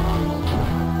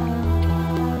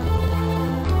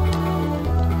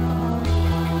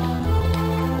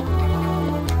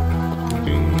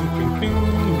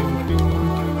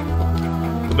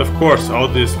 But of course, all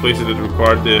these places that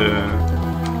require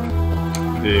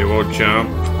the wall jump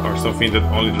are something that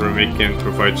only the remake can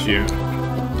provide to you.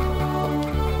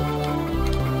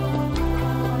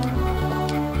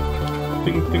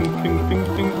 Ding ding ding ding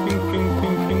ding ding ding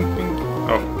ding ding ding.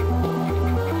 Oh.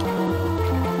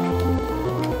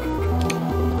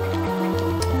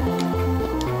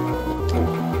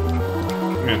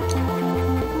 Yeah.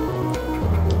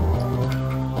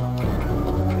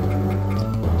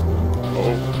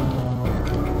 Oh.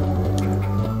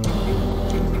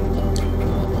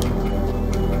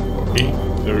 Okay,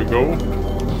 there we go.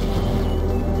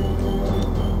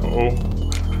 Oh.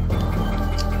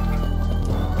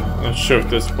 Not sure if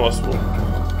that's possible.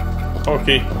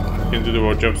 Okay, you can do the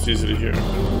wall jumps easily here.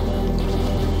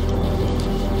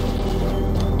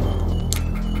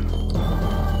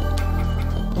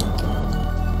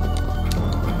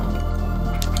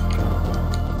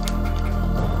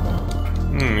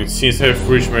 It seems I've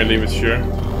reached my limit here.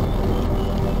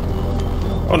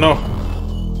 Oh no!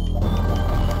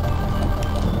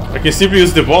 I can simply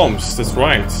use the bombs, that's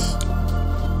right.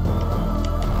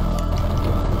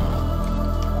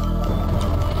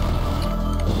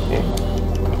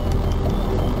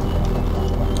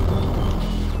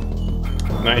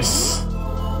 Nice.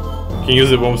 Can use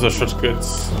the bombs as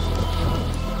shortcuts.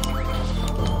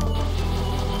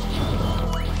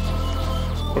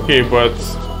 Okay, but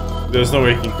there's no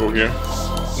way I can go here.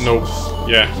 Nope.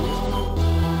 Yeah.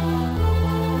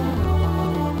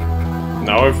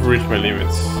 Now I've reached my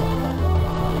limits.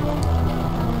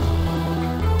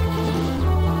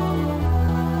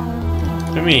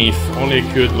 I mean, if only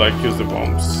I could like use the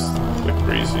bombs like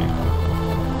crazy.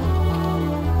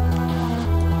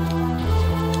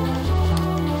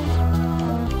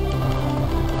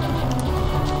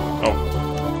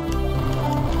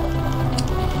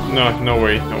 No, no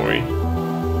way, no way.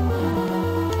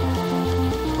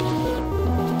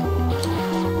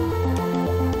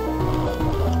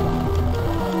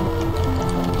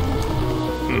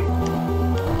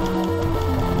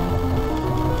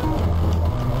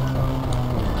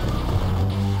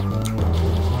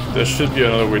 There should be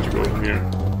another way to go here.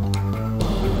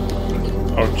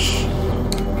 Ouch.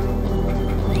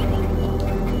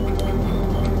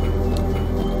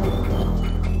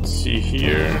 Let's see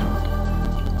here.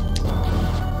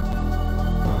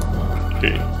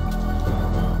 Okay.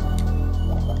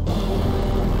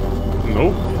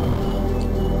 Nope.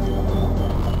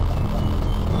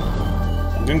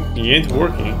 He ain't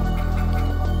working.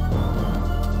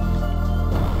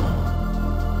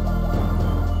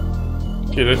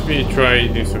 Okay, let me try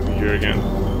doing something here again.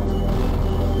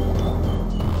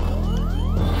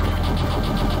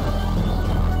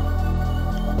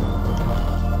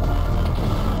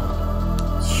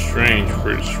 Strange,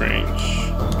 pretty strange.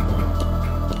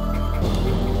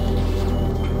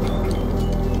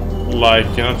 Like,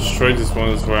 can I destroy this one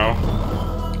as well?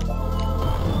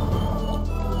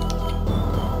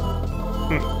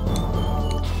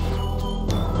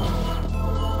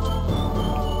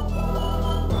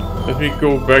 Let me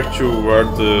go back to where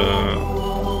the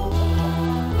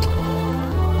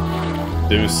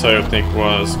missile tank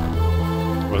was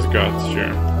got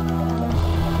here.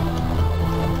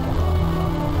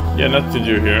 Yeah, not to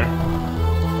do here.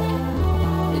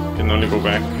 Can only go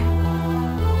back.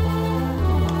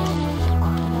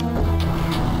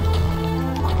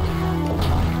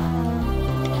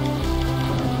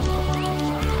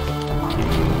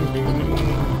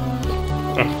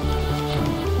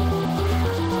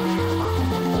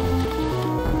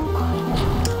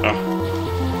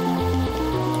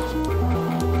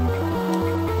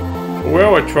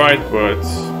 Well, I tried, but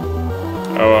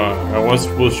I was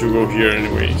supposed to go here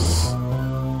anyways.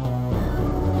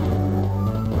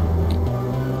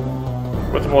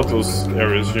 What about those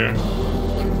areas here?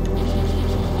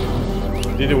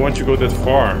 Didn't want to go that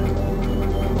far.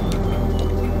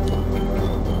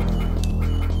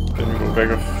 Let me go back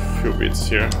a few bits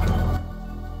here.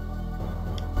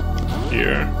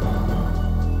 Here.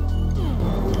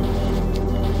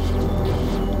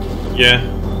 Yeah,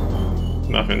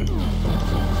 nothing.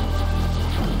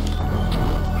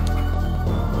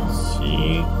 Let's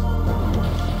see.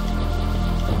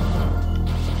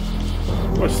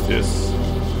 What's this?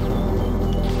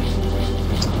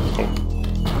 Oh.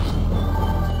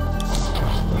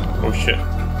 Oh shit.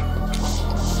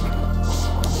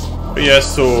 But yeah,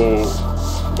 so...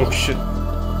 Oh shit.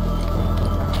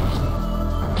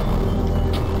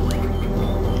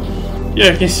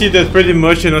 Yeah, I can see that pretty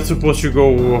much you're not supposed to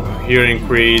go here and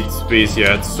create space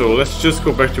yet. So let's just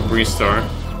go back to Brinstar.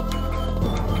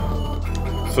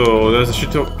 So there's a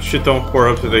shit ton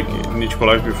power-ups that I need to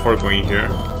collect before going here.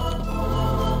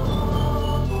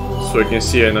 So I can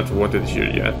see I'm not wanted here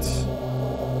yet.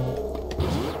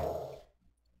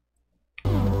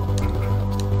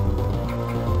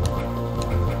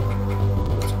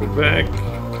 Let's go back.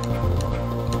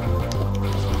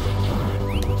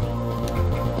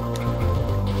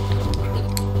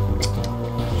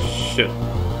 Shit.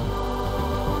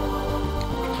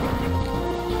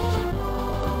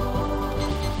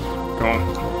 Go on.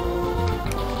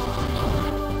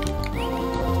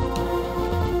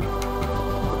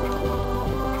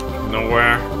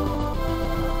 Nowhere.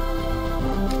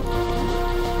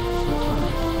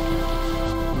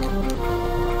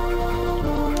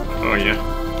 Oh yeah.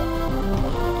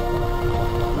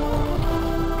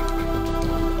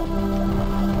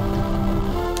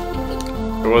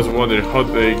 I was wondering how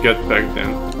they get back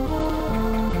then.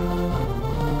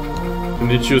 And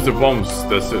they choose the bombs,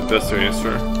 that's the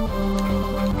answer.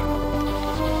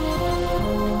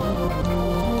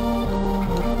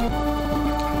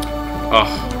 Ah.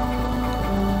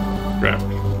 Crap.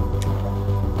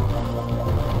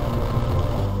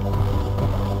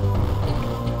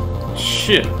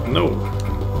 Shit, no.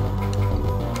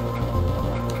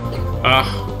 Ah.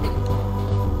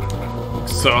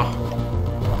 So.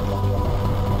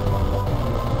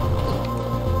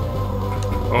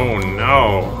 Oh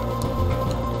no.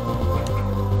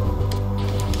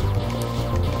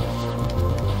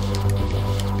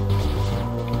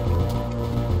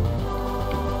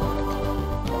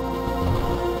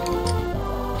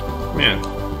 Man.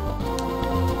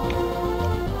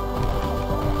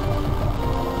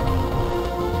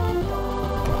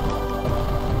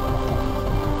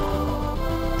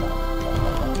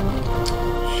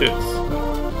 Shit.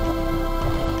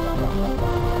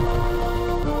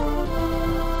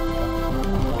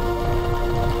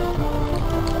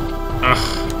 Ugh.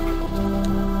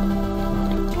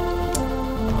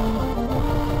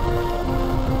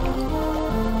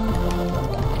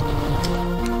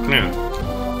 Man.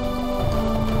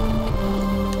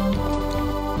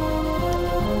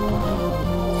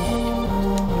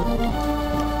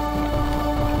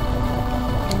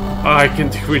 I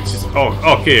can't reach this.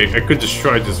 Oh, okay, I could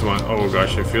destroy this one. Oh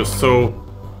gosh, I feel so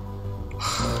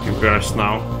embarrassed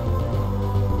now.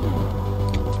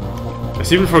 I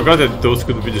even forgot that those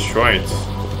could be destroyed.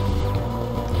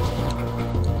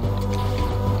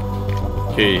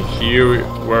 Okay, here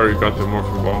where we got the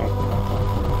morphin bomb.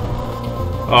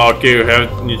 Oh, okay,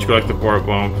 we need to collect the power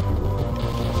bomb.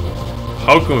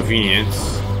 How convenient.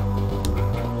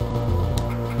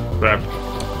 Crap.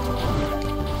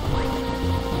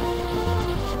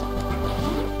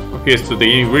 Okay, so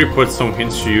they really put some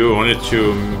hints to you, only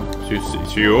to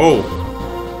you. Oh,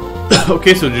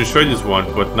 okay, so destroy this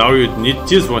one, but now you need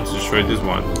this one to destroy this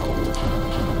one.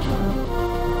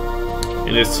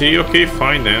 And let's see. Okay,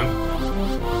 fine then.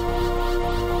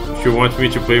 If you want me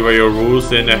to play by your rules,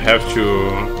 then I have to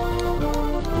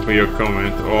obey your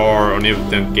comment or on even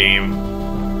that game.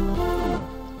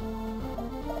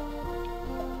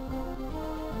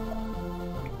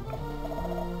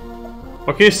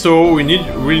 Okay, so we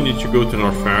really need to go to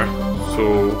North Fair.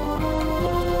 So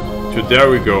to there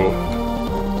we go.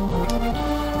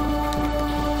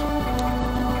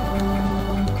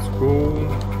 Let's go.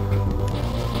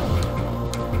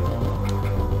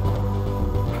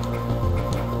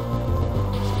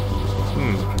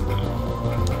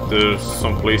 There's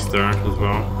some place there as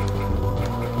well,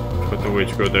 but no way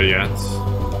to go there yet.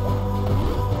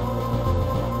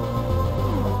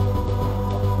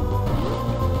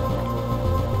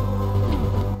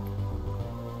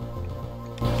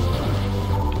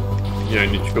 Yeah, I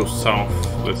need to go south.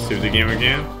 Let's save the game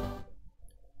again.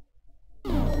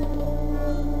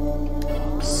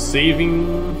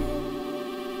 Saving.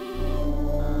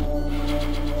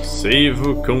 Save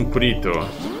completo.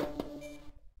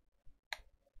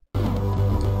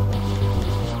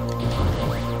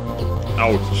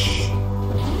 Ouch.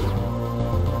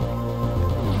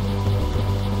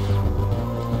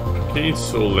 Okay,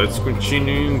 so let's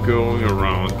continue going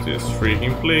around this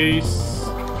freaking place.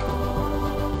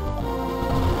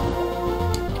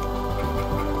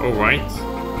 All right.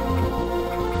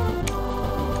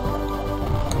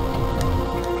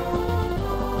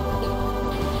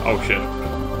 Oh shit.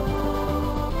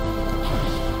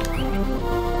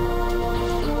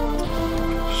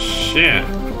 Shit.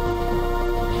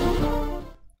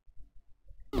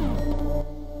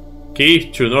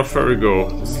 Okay, to north where we go.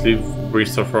 Let's leave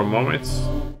Bristol for a moment.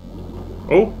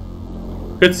 Oh,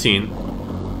 cutscene.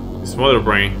 It's Mother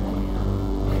Brain.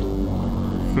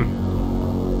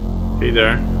 Hey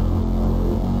there.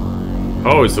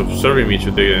 Oh, it's observing me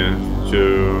to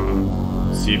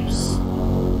Seeps.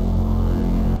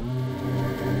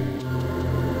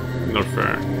 Not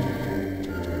fair.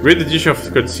 Great addition of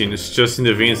the cutscene. It's just in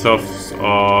the veins of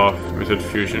Metroid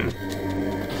Fusion.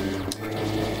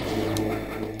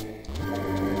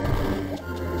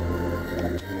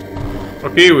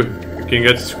 Okay, we can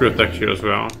get screw attack here as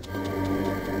well.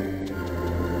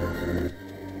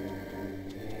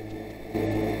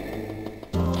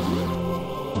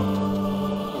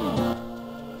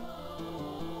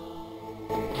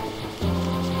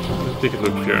 Let's take a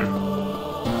look here.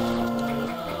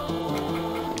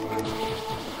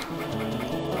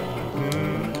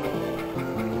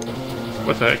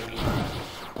 What the heck?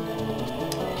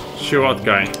 Show out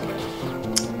guy.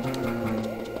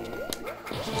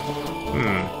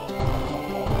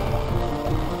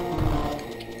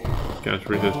 Can't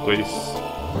read this place.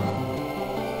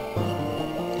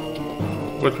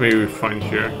 What may we find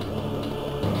here?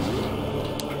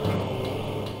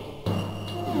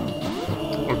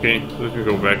 Okay, let me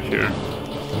go back here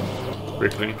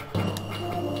quickly.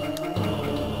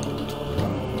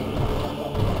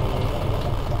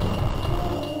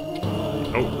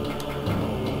 Oh.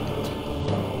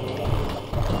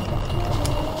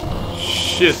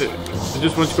 Shit, I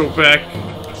just want to go back.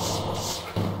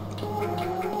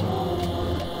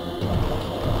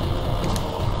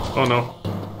 Oh no.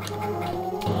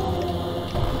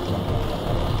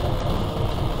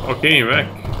 Okay, you're back.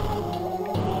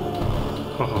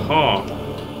 Ha ha ha.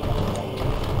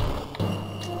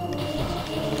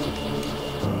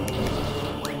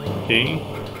 Okay.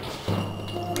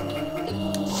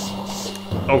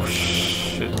 Oh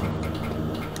shit.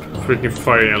 Freaking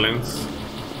fire aliens.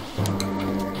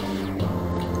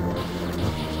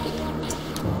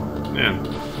 Man.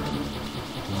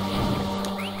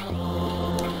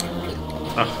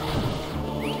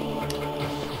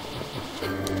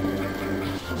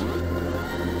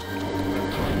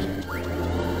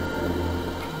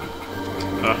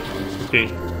 Okay,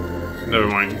 never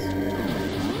mind.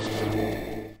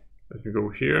 Let me go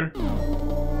here.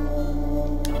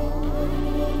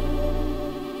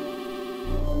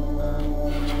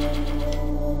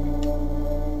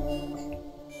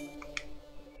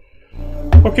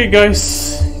 Okay,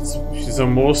 guys, it's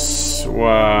almost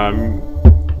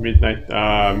midnight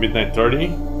 30.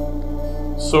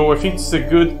 So I think it's a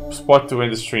good spot to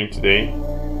end the stream today.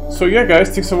 So yeah,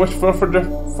 guys, thanks so much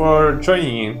for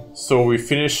joining in. So we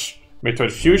finished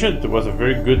Metroid Fusion. It was a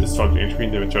very good start entry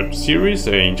in the Metroid series.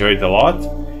 I enjoyed it a lot.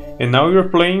 And now we're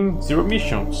playing Zero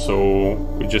Mission. So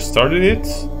we just started it,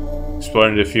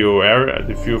 exploring the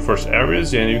few first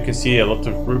areas, and you can see a lot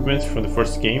of improvements from the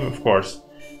first game. Of course,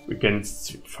 we can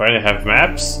finally have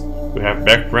maps, we have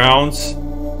backgrounds,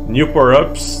 new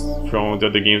power-ups from the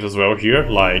other games as well here,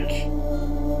 like,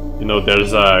 you know,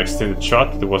 there's a extended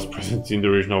shot that was present in the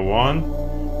original one.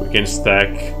 We can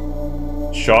stack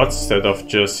shots instead of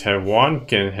just have one,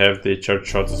 can have the charge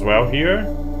shot as well here.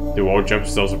 The wall jump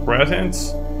is also present,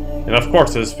 and of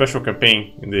course there's a special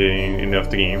campaign in the end of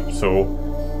the game, so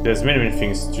there's many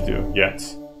things to do yet.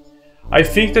 I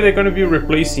think that they're going to be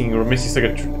replacing Romancing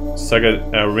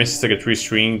Saga 3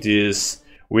 stream this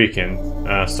weekend.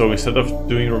 So instead of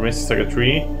doing Romancing Saga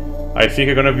 3, I think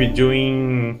I'm going to be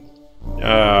doing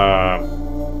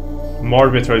more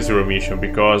Metroid Zero Mission,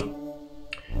 because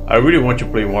I really want to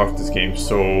play more of this game.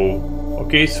 So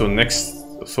okay, so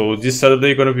this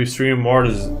Saturday gonna be streaming more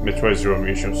Metroid Zero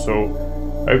Mission.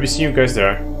 So I'll be seeing you guys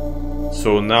there.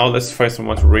 So now let's find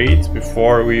someone to raid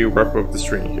before we wrap up the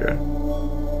stream here.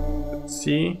 Let's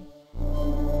see.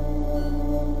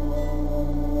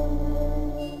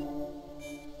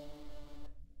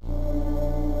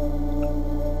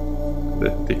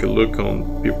 Let's take a look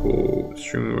on people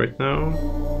streaming right now.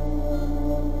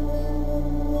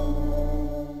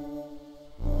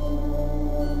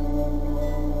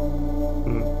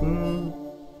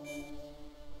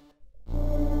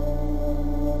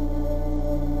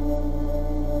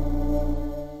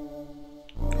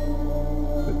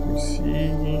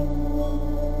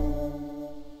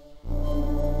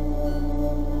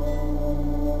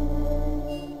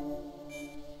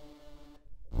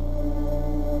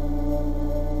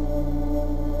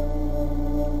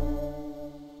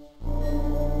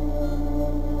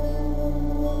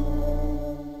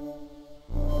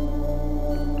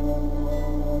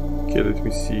 Let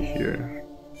me see here.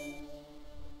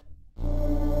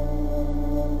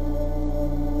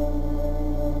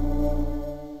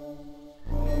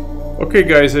 Okay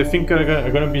guys, I think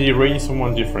I'm gonna be rating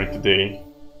someone different today.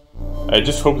 I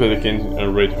just hope that I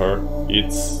can rate her.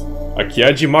 It's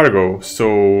Akiaji Margo. So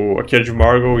Akiaji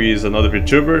Margo is another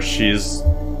VTuber. She's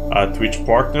a Twitch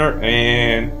partner,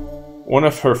 and one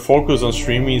of her focus on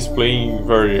streaming is playing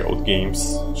very old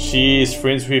games. She is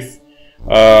friends with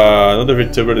another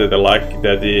VTuber that I like,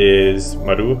 that is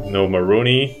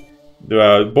Maruni.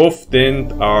 Both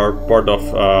then are part of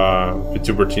a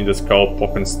VTuber team that's called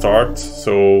Pop and Start.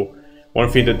 So one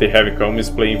thing that they have in common is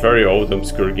playing very old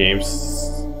obscure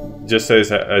games, just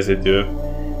as I do.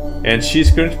 And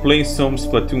she's currently playing some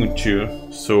Splatoon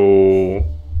 2, so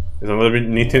it's another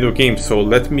Nintendo game. So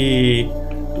let me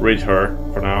rate her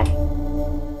for now.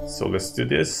 So let's do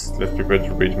this. Let's prepare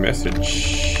to read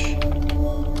message.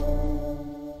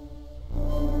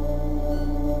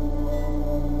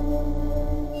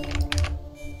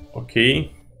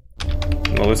 Okay.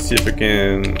 Now let's see if I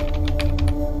can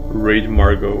rate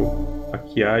Margo.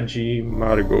 Akiaji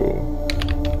Margo.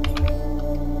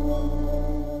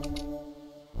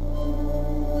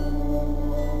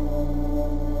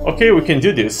 Okay, we can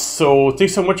do this. So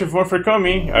thanks so much everyone for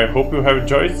coming. I hope you have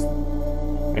enjoyed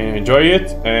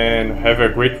it and have a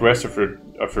great rest of your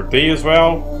day as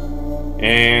well.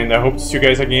 And I hope to see you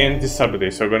guys again this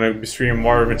Saturday. So I'm gonna be streaming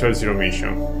more Metroid Zero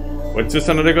Mission. What's just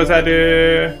another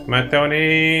gozado?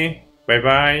 Matone. Bye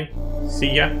bye.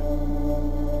 See ya.